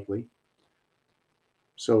 most likely.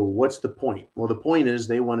 So what's the point? Well, the point is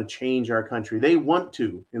they want to change our country. They want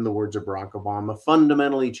to, in the words of Barack Obama,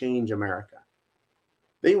 fundamentally change America.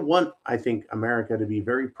 They want, I think, America to be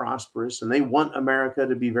very prosperous, and they want America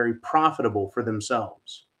to be very profitable for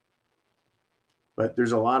themselves. But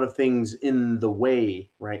there's a lot of things in the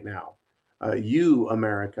way right now. You,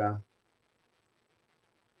 America,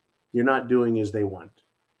 you're not doing as they want.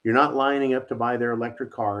 You're not lining up to buy their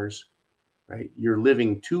electric cars, right? You're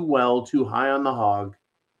living too well, too high on the hog,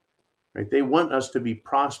 right? They want us to be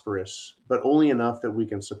prosperous, but only enough that we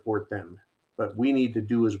can support them. But we need to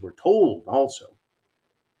do as we're told also.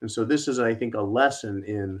 And so this is, I think, a lesson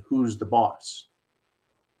in who's the boss.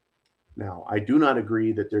 Now, I do not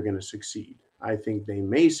agree that they're going to succeed. I think they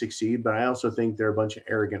may succeed, but I also think they're a bunch of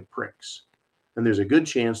arrogant pricks. And there's a good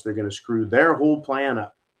chance they're going to screw their whole plan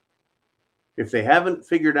up. If they haven't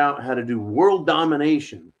figured out how to do world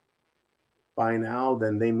domination by now,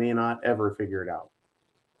 then they may not ever figure it out.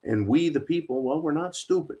 And we, the people, well, we're not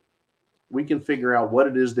stupid. We can figure out what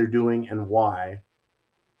it is they're doing and why,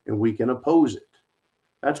 and we can oppose it.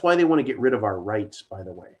 That's why they want to get rid of our rights, by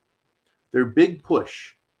the way. Their big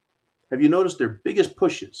push. Have you noticed their biggest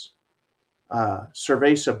pushes?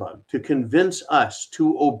 Cerveza to convince us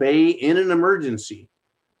to obey in an emergency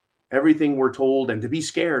everything we're told and to be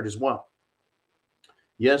scared as well.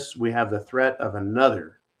 Yes, we have the threat of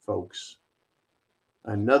another, folks.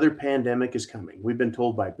 Another pandemic is coming. We've been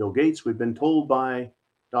told by Bill Gates. We've been told by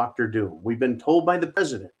Dr. Doom. We've been told by the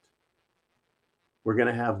president. We're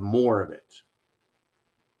going to have more of it.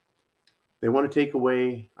 They want to take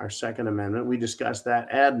away our Second Amendment. We discussed that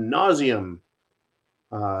ad nauseum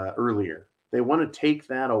earlier. They want to take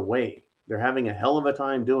that away. They're having a hell of a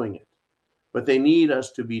time doing it. But they need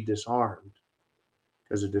us to be disarmed.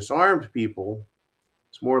 Because a disarmed people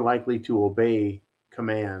is more likely to obey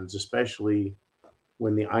commands, especially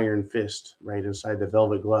when the iron fist right inside the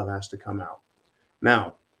velvet glove has to come out.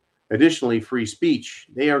 Now, additionally, free speech.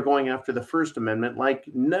 They are going after the First Amendment like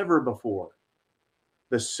never before.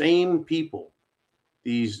 The same people,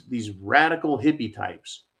 these radical hippie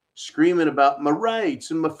types, screaming about my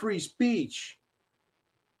rights and my free speech.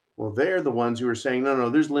 Well, they're the ones who are saying, no,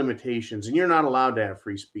 there's limitations and you're not allowed to have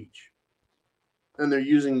free speech. And they're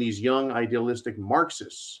using these young idealistic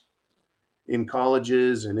Marxists in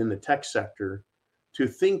colleges and in the tech sector to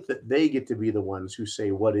think that they get to be the ones who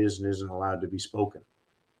say what is and isn't allowed to be spoken.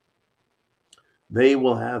 They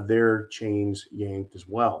will have their chains yanked as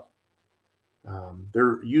well.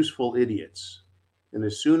 They're useful idiots. And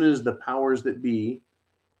as soon as the powers that be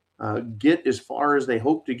get as far as they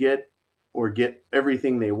hope to get or get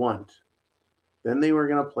everything they want, then they were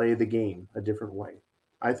going to play the game a different way.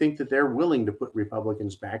 I think that they're willing to put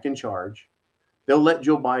Republicans back in charge. They'll let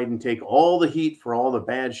Joe Biden take all the heat for all the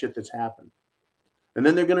bad shit that's happened. And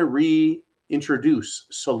then they're going to reintroduce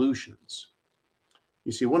solutions.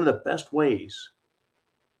 You see, one of the best ways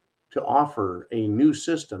to offer a new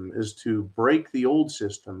system is to break the old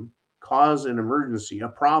system, cause an emergency, a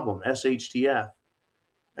problem, SHTF,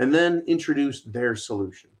 and then introduce their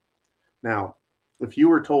solution. Now, if you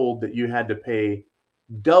were told that you had to pay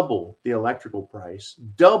double the electrical price,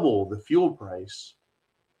 double the fuel price,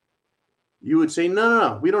 you would say,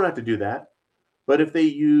 no, we don't have to do that. But if they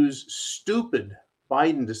use stupid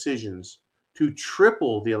Biden decisions to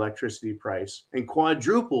triple the electricity price and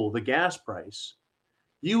quadruple the gas price,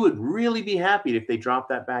 you would really be happy if they dropped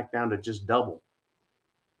that back down to just double.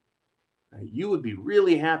 You would be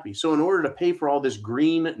really happy. So in order to pay for all this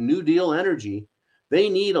Green New Deal energy, they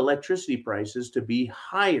need electricity prices to be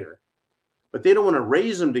higher. But they don't want to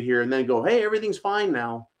raise them to here and then go, hey, everything's fine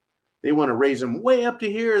now. They want to raise them way up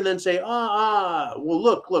to here and then say, well,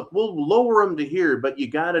 look, we'll lower them to here, but you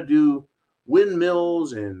got to do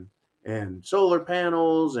windmills and solar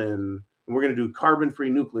panels, and and we're going to do carbon-free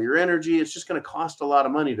nuclear energy. It's just going to cost a lot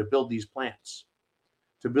of money to build these plants,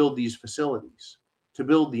 to build these facilities, to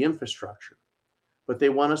build the infrastructure. But they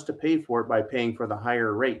want us to pay for it by paying for the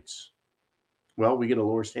higher rates. Well, we get a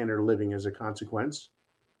lower standard of living as a consequence.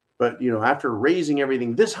 But, after raising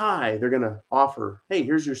everything this high, they're going to offer, hey,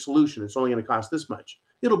 here's your solution. It's only going to cost this much.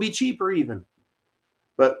 It'll be cheaper even.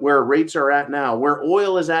 But where rates are at now, where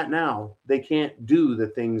oil is at now, they can't do the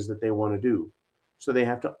things that they want to do. So they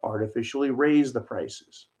have to artificially raise the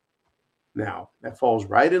prices. Now, that falls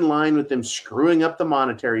right in line with them screwing up the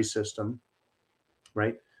monetary system,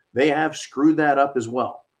 right? They have screwed that up as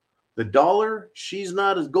well. The dollar, she's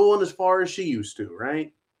not as going as far as she used to,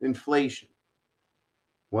 right? Inflation.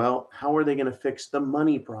 Well, how are they going to fix the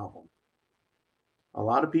money problem? A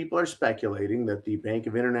lot of people are speculating that the Bank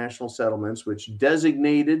of International Settlements, which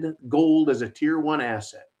designated gold as a tier 1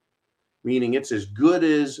 asset, meaning it's as good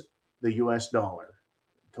as the US dollar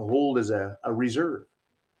to hold as a reserve.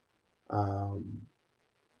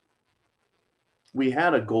 We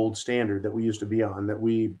had a gold standard that we used to be on that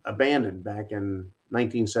we abandoned back in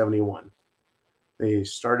 1971. They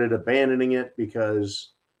started abandoning it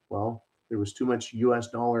because, well, there was too much US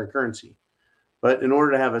dollar currency. But in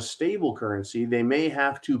order to have a stable currency, they may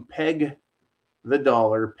have to peg the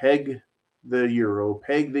dollar, peg the euro,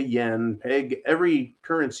 peg the yen, peg every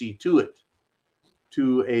currency to it,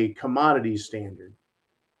 to a commodity standard.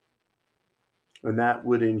 And that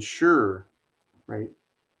would ensure, right,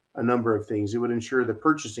 a number of things. It would ensure the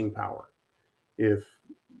purchasing power. If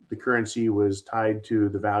the currency was tied to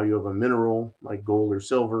the value of a mineral like gold or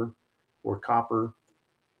silver or copper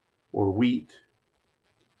or wheat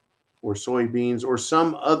or soybeans or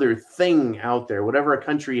some other thing out there, whatever a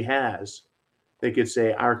country has, they could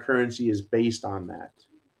say our currency is based on that.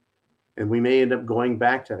 And we may end up going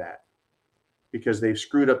back to that because they've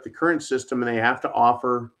screwed up the current system and they have to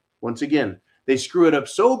offer, once again, they screw it up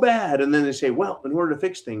so bad and then they say, well, in order to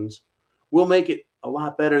fix things, we'll make it a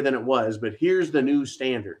lot better than it was, but here's the new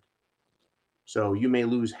standard. So you may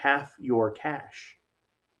lose half your cash.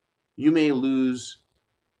 You may lose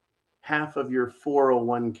half of your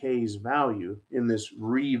 401k's value in this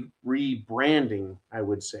rebranding, I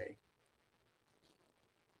would say,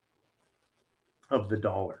 of the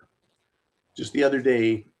dollar. Just the other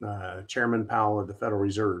day, Chairman Powell of the Federal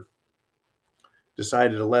Reserve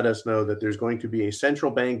decided to let us know that there's going to be a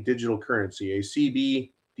central bank digital currency, a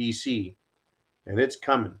CBDC, and it's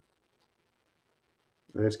coming.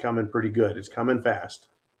 And it's coming pretty good. It's coming fast.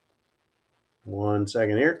 1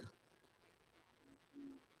 second here.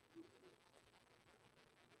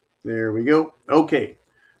 There we go. Okay.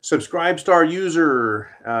 Subscribe star user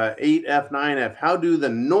 8F9F. How do the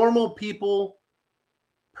normal people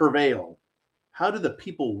prevail? How do the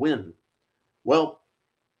people win? Well,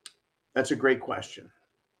 that's a great question.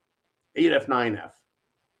 8F9F.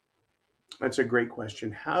 That's a great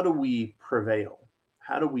question. How do we prevail?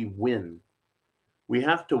 How do we win? We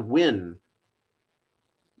have to win.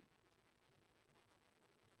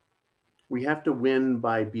 We have to win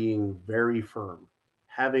by being very firm,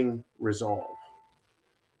 having resolve.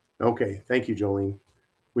 Okay, thank you, Jolene.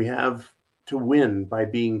 We have to win by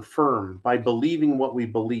being firm, by believing what we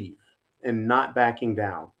believe and not backing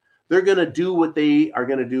down. They're going to do what they are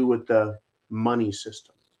going to do with the money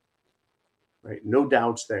system, right? No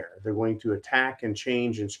doubts there. They're going to attack and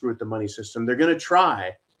change and screw with the money system. They're going to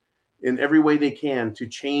try in every way they can to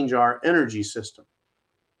change our energy system,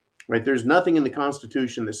 right? There's nothing in the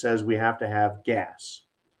Constitution that says we have to have gas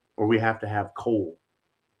or we have to have coal,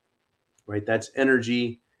 right? That's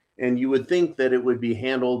energy. And you would think that it would be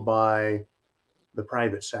handled by the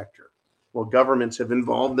private sector. Well, governments have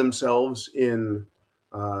involved themselves in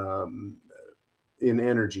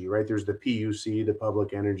energy, right? There's the PUC, the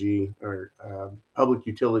Public Energy or Public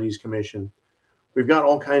Utilities Commission. We've got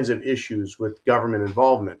all kinds of issues with government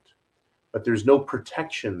involvement, but there's no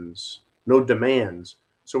protections, no demands.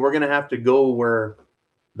 So we're going to have to go where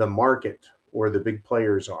the market or the big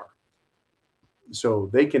players are. So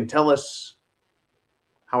they can tell us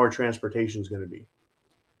how our transportation is going to be.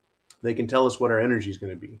 They can tell us what our energy is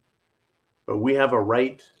going to be. But we have a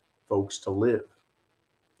right, folks, to live.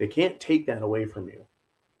 They can't take that away from you.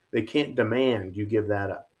 They can't demand you give that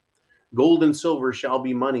up. Gold and silver shall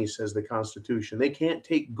be money, says the Constitution. They can't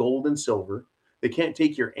take gold and silver. They can't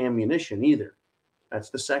take your ammunition either. That's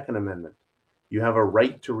the Second Amendment. You have a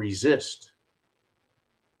right to resist,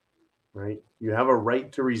 right? You have a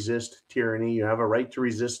right to resist tyranny. You have a right to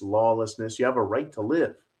resist lawlessness. You have a right to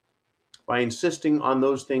live by insisting on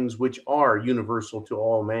those things which are universal to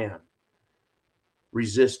all man.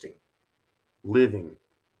 Resisting, living,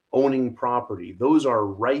 owning property. Those are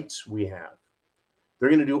rights we have. They're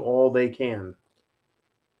going to do all they can,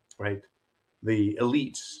 right? The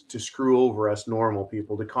elites to screw over us normal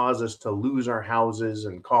people, to cause us to lose our houses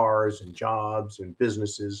and cars and jobs and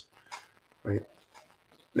businesses, right?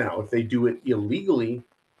 Now, if they do it illegally,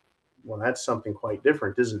 well, that's something quite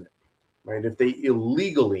different, isn't it? Right? If they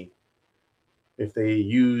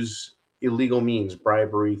use illegal means,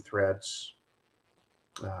 bribery, threats,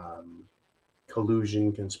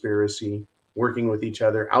 collusion, conspiracy, working with each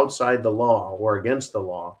other outside the law or against the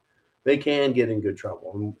law, they can get in good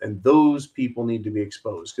trouble. And those people need to be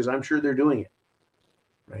exposed, because I'm sure they're doing it,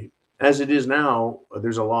 right? As it is now,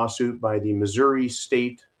 there's a lawsuit by the Missouri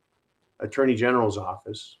State Attorney General's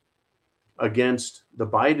office against the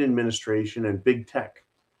Biden administration and big tech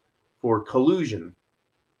for collusion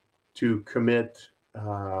to commit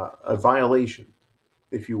a violation,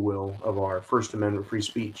 if you will, of our First Amendment free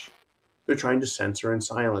speech. They're trying to censor and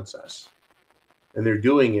silence us. And they're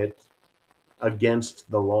doing it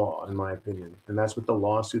against the law, in my opinion. And that's what the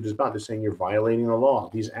lawsuit is about. They're saying you're violating the law.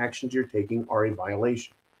 These actions you're taking are a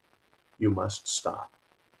violation. You must stop.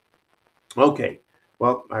 Okay.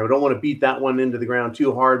 Well, I don't want to beat that one into the ground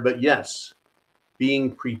too hard, but yes,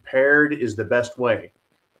 being prepared is the best way.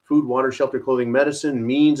 Food, water, shelter, clothing, medicine,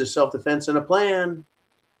 means of self-defense, and a plan.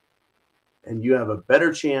 And you have a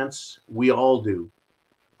better chance, we all do,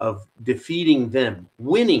 of defeating them,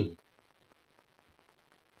 winning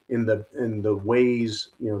in the ways,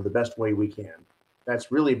 the best way we can.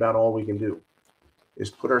 That's really about all we can do, is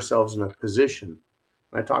put ourselves in a position.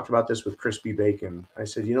 And I talked about this with Crispy Bacon. I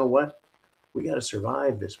said, you know what? We got to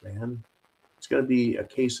survive this, man. It's going to be a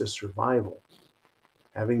case of survival.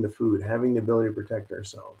 Having the food, having the ability to protect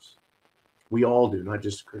ourselves. We all do, not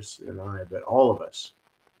just Chris and I, but all of us.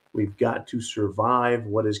 We've got to survive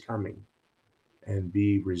what is coming and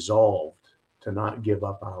be resolved to not give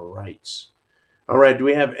up our rights. All right, do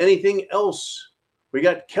we have anything else? We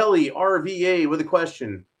got Kelly RVA with a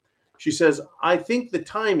question. She says, I think the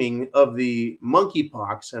timing of the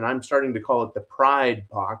monkeypox, and I'm starting to call it the pride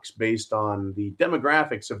pox based on the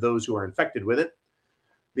demographics of those who are infected with it.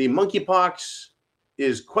 The monkeypox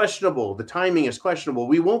is questionable. The timing is questionable.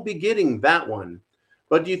 We won't be getting that one.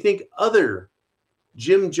 But do you think other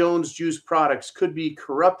Jim Jones juice products could be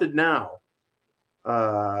corrupted now?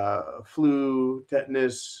 Flu,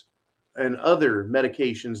 tetanus, and other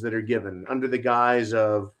medications that are given under the guise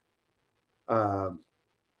of,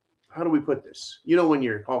 how do we put this? When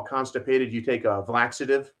you're all constipated, you take a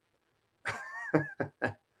laxative.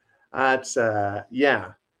 That's,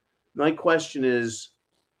 yeah. My question is,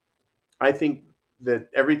 I think that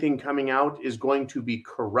everything coming out is going to be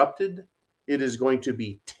corrupted. It is going to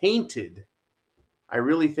be tainted. I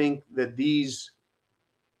really think that these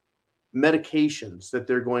medications that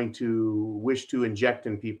they're going to wish to inject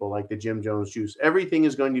in people, like the Jim Jones juice, everything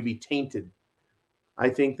is going to be tainted. I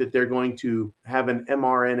think that they're going to have an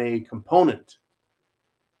mRNA component.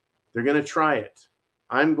 They're going to try it.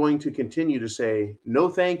 I'm going to continue to say, no,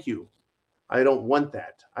 thank you. I don't want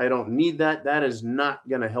that. I don't need that. That is not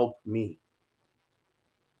going to help me.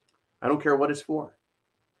 I don't care what it's for,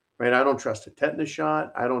 right? I don't trust a tetanus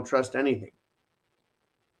shot. I don't trust anything.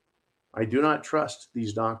 I do not trust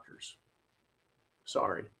these doctors.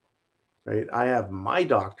 Sorry, right? I have my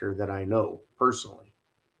doctor that I know personally,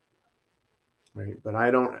 right? But I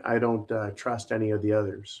don't trust any of the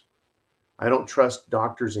others. I don't trust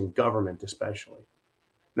doctors in government, especially.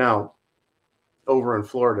 Now, over in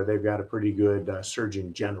Florida, they've got a pretty good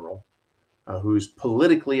Surgeon General who's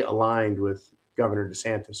politically aligned with Governor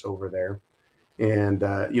DeSantis over there. And,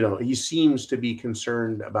 he seems to be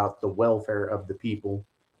concerned about the welfare of the people.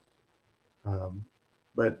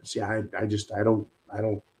 But see, I don't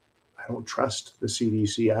trust the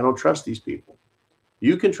CDC. I don't trust these people.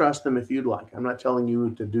 You can trust them if you'd like. I'm not telling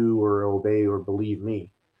you to do or obey or believe me.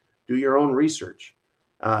 Do your own research.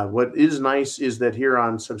 What is nice is that here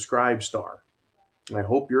on Subscribestar, I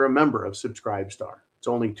hope you're a member of Subscribestar. It's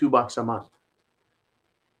only $2 a month.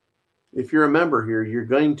 If you're a member here, you're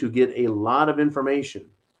going to get a lot of information.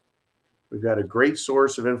 We've got a great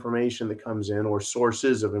source of information that comes in, or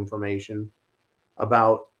sources of information,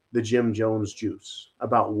 about the Jim Jones juice,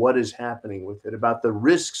 about what is happening with it, about the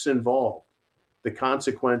risks involved, the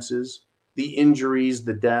consequences, the injuries,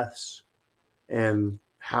 the deaths, and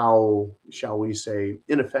how, shall we say,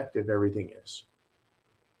 ineffective everything is.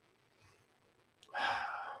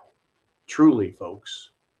 Truly, folks,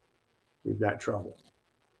 we've got trouble.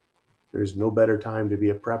 There's no better time to be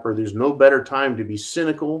a prepper. There's no better time to be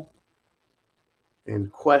cynical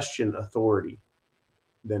and question authority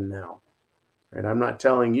than now. And I'm not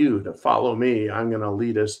telling you to follow me. I'm going to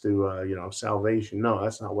lead us to, salvation. No,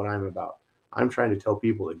 that's not what I'm about. I'm trying to tell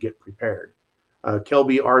people to get prepared.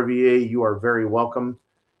 Kelby RVA, you are very welcome.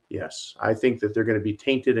 Yes, I think that they're going to be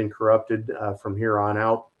tainted and corrupted from here on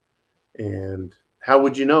out. And how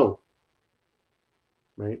would you know?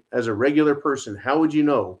 Right? As a regular person, how would you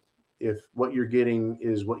know if what you're getting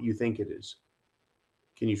is what you think it is?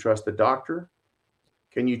 Can you trust the doctor?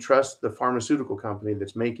 Can you trust the pharmaceutical company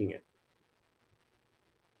that's making it?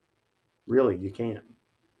 Really, you can't.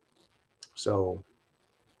 So,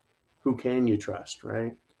 who can you trust,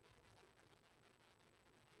 right?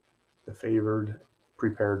 The favored,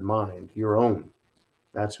 prepared mind, your own.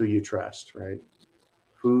 That's who you trust, right?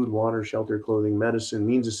 Food, water, shelter, clothing, medicine,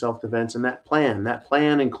 means of self-defense, and that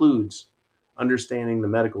plan includes understanding the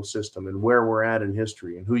medical system and where we're at in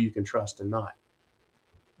history and who you can trust and not.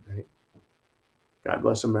 Right? God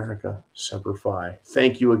bless America. Semper Fi.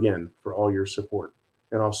 Thank you again for all your support.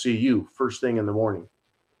 And I'll see you first thing in the morning.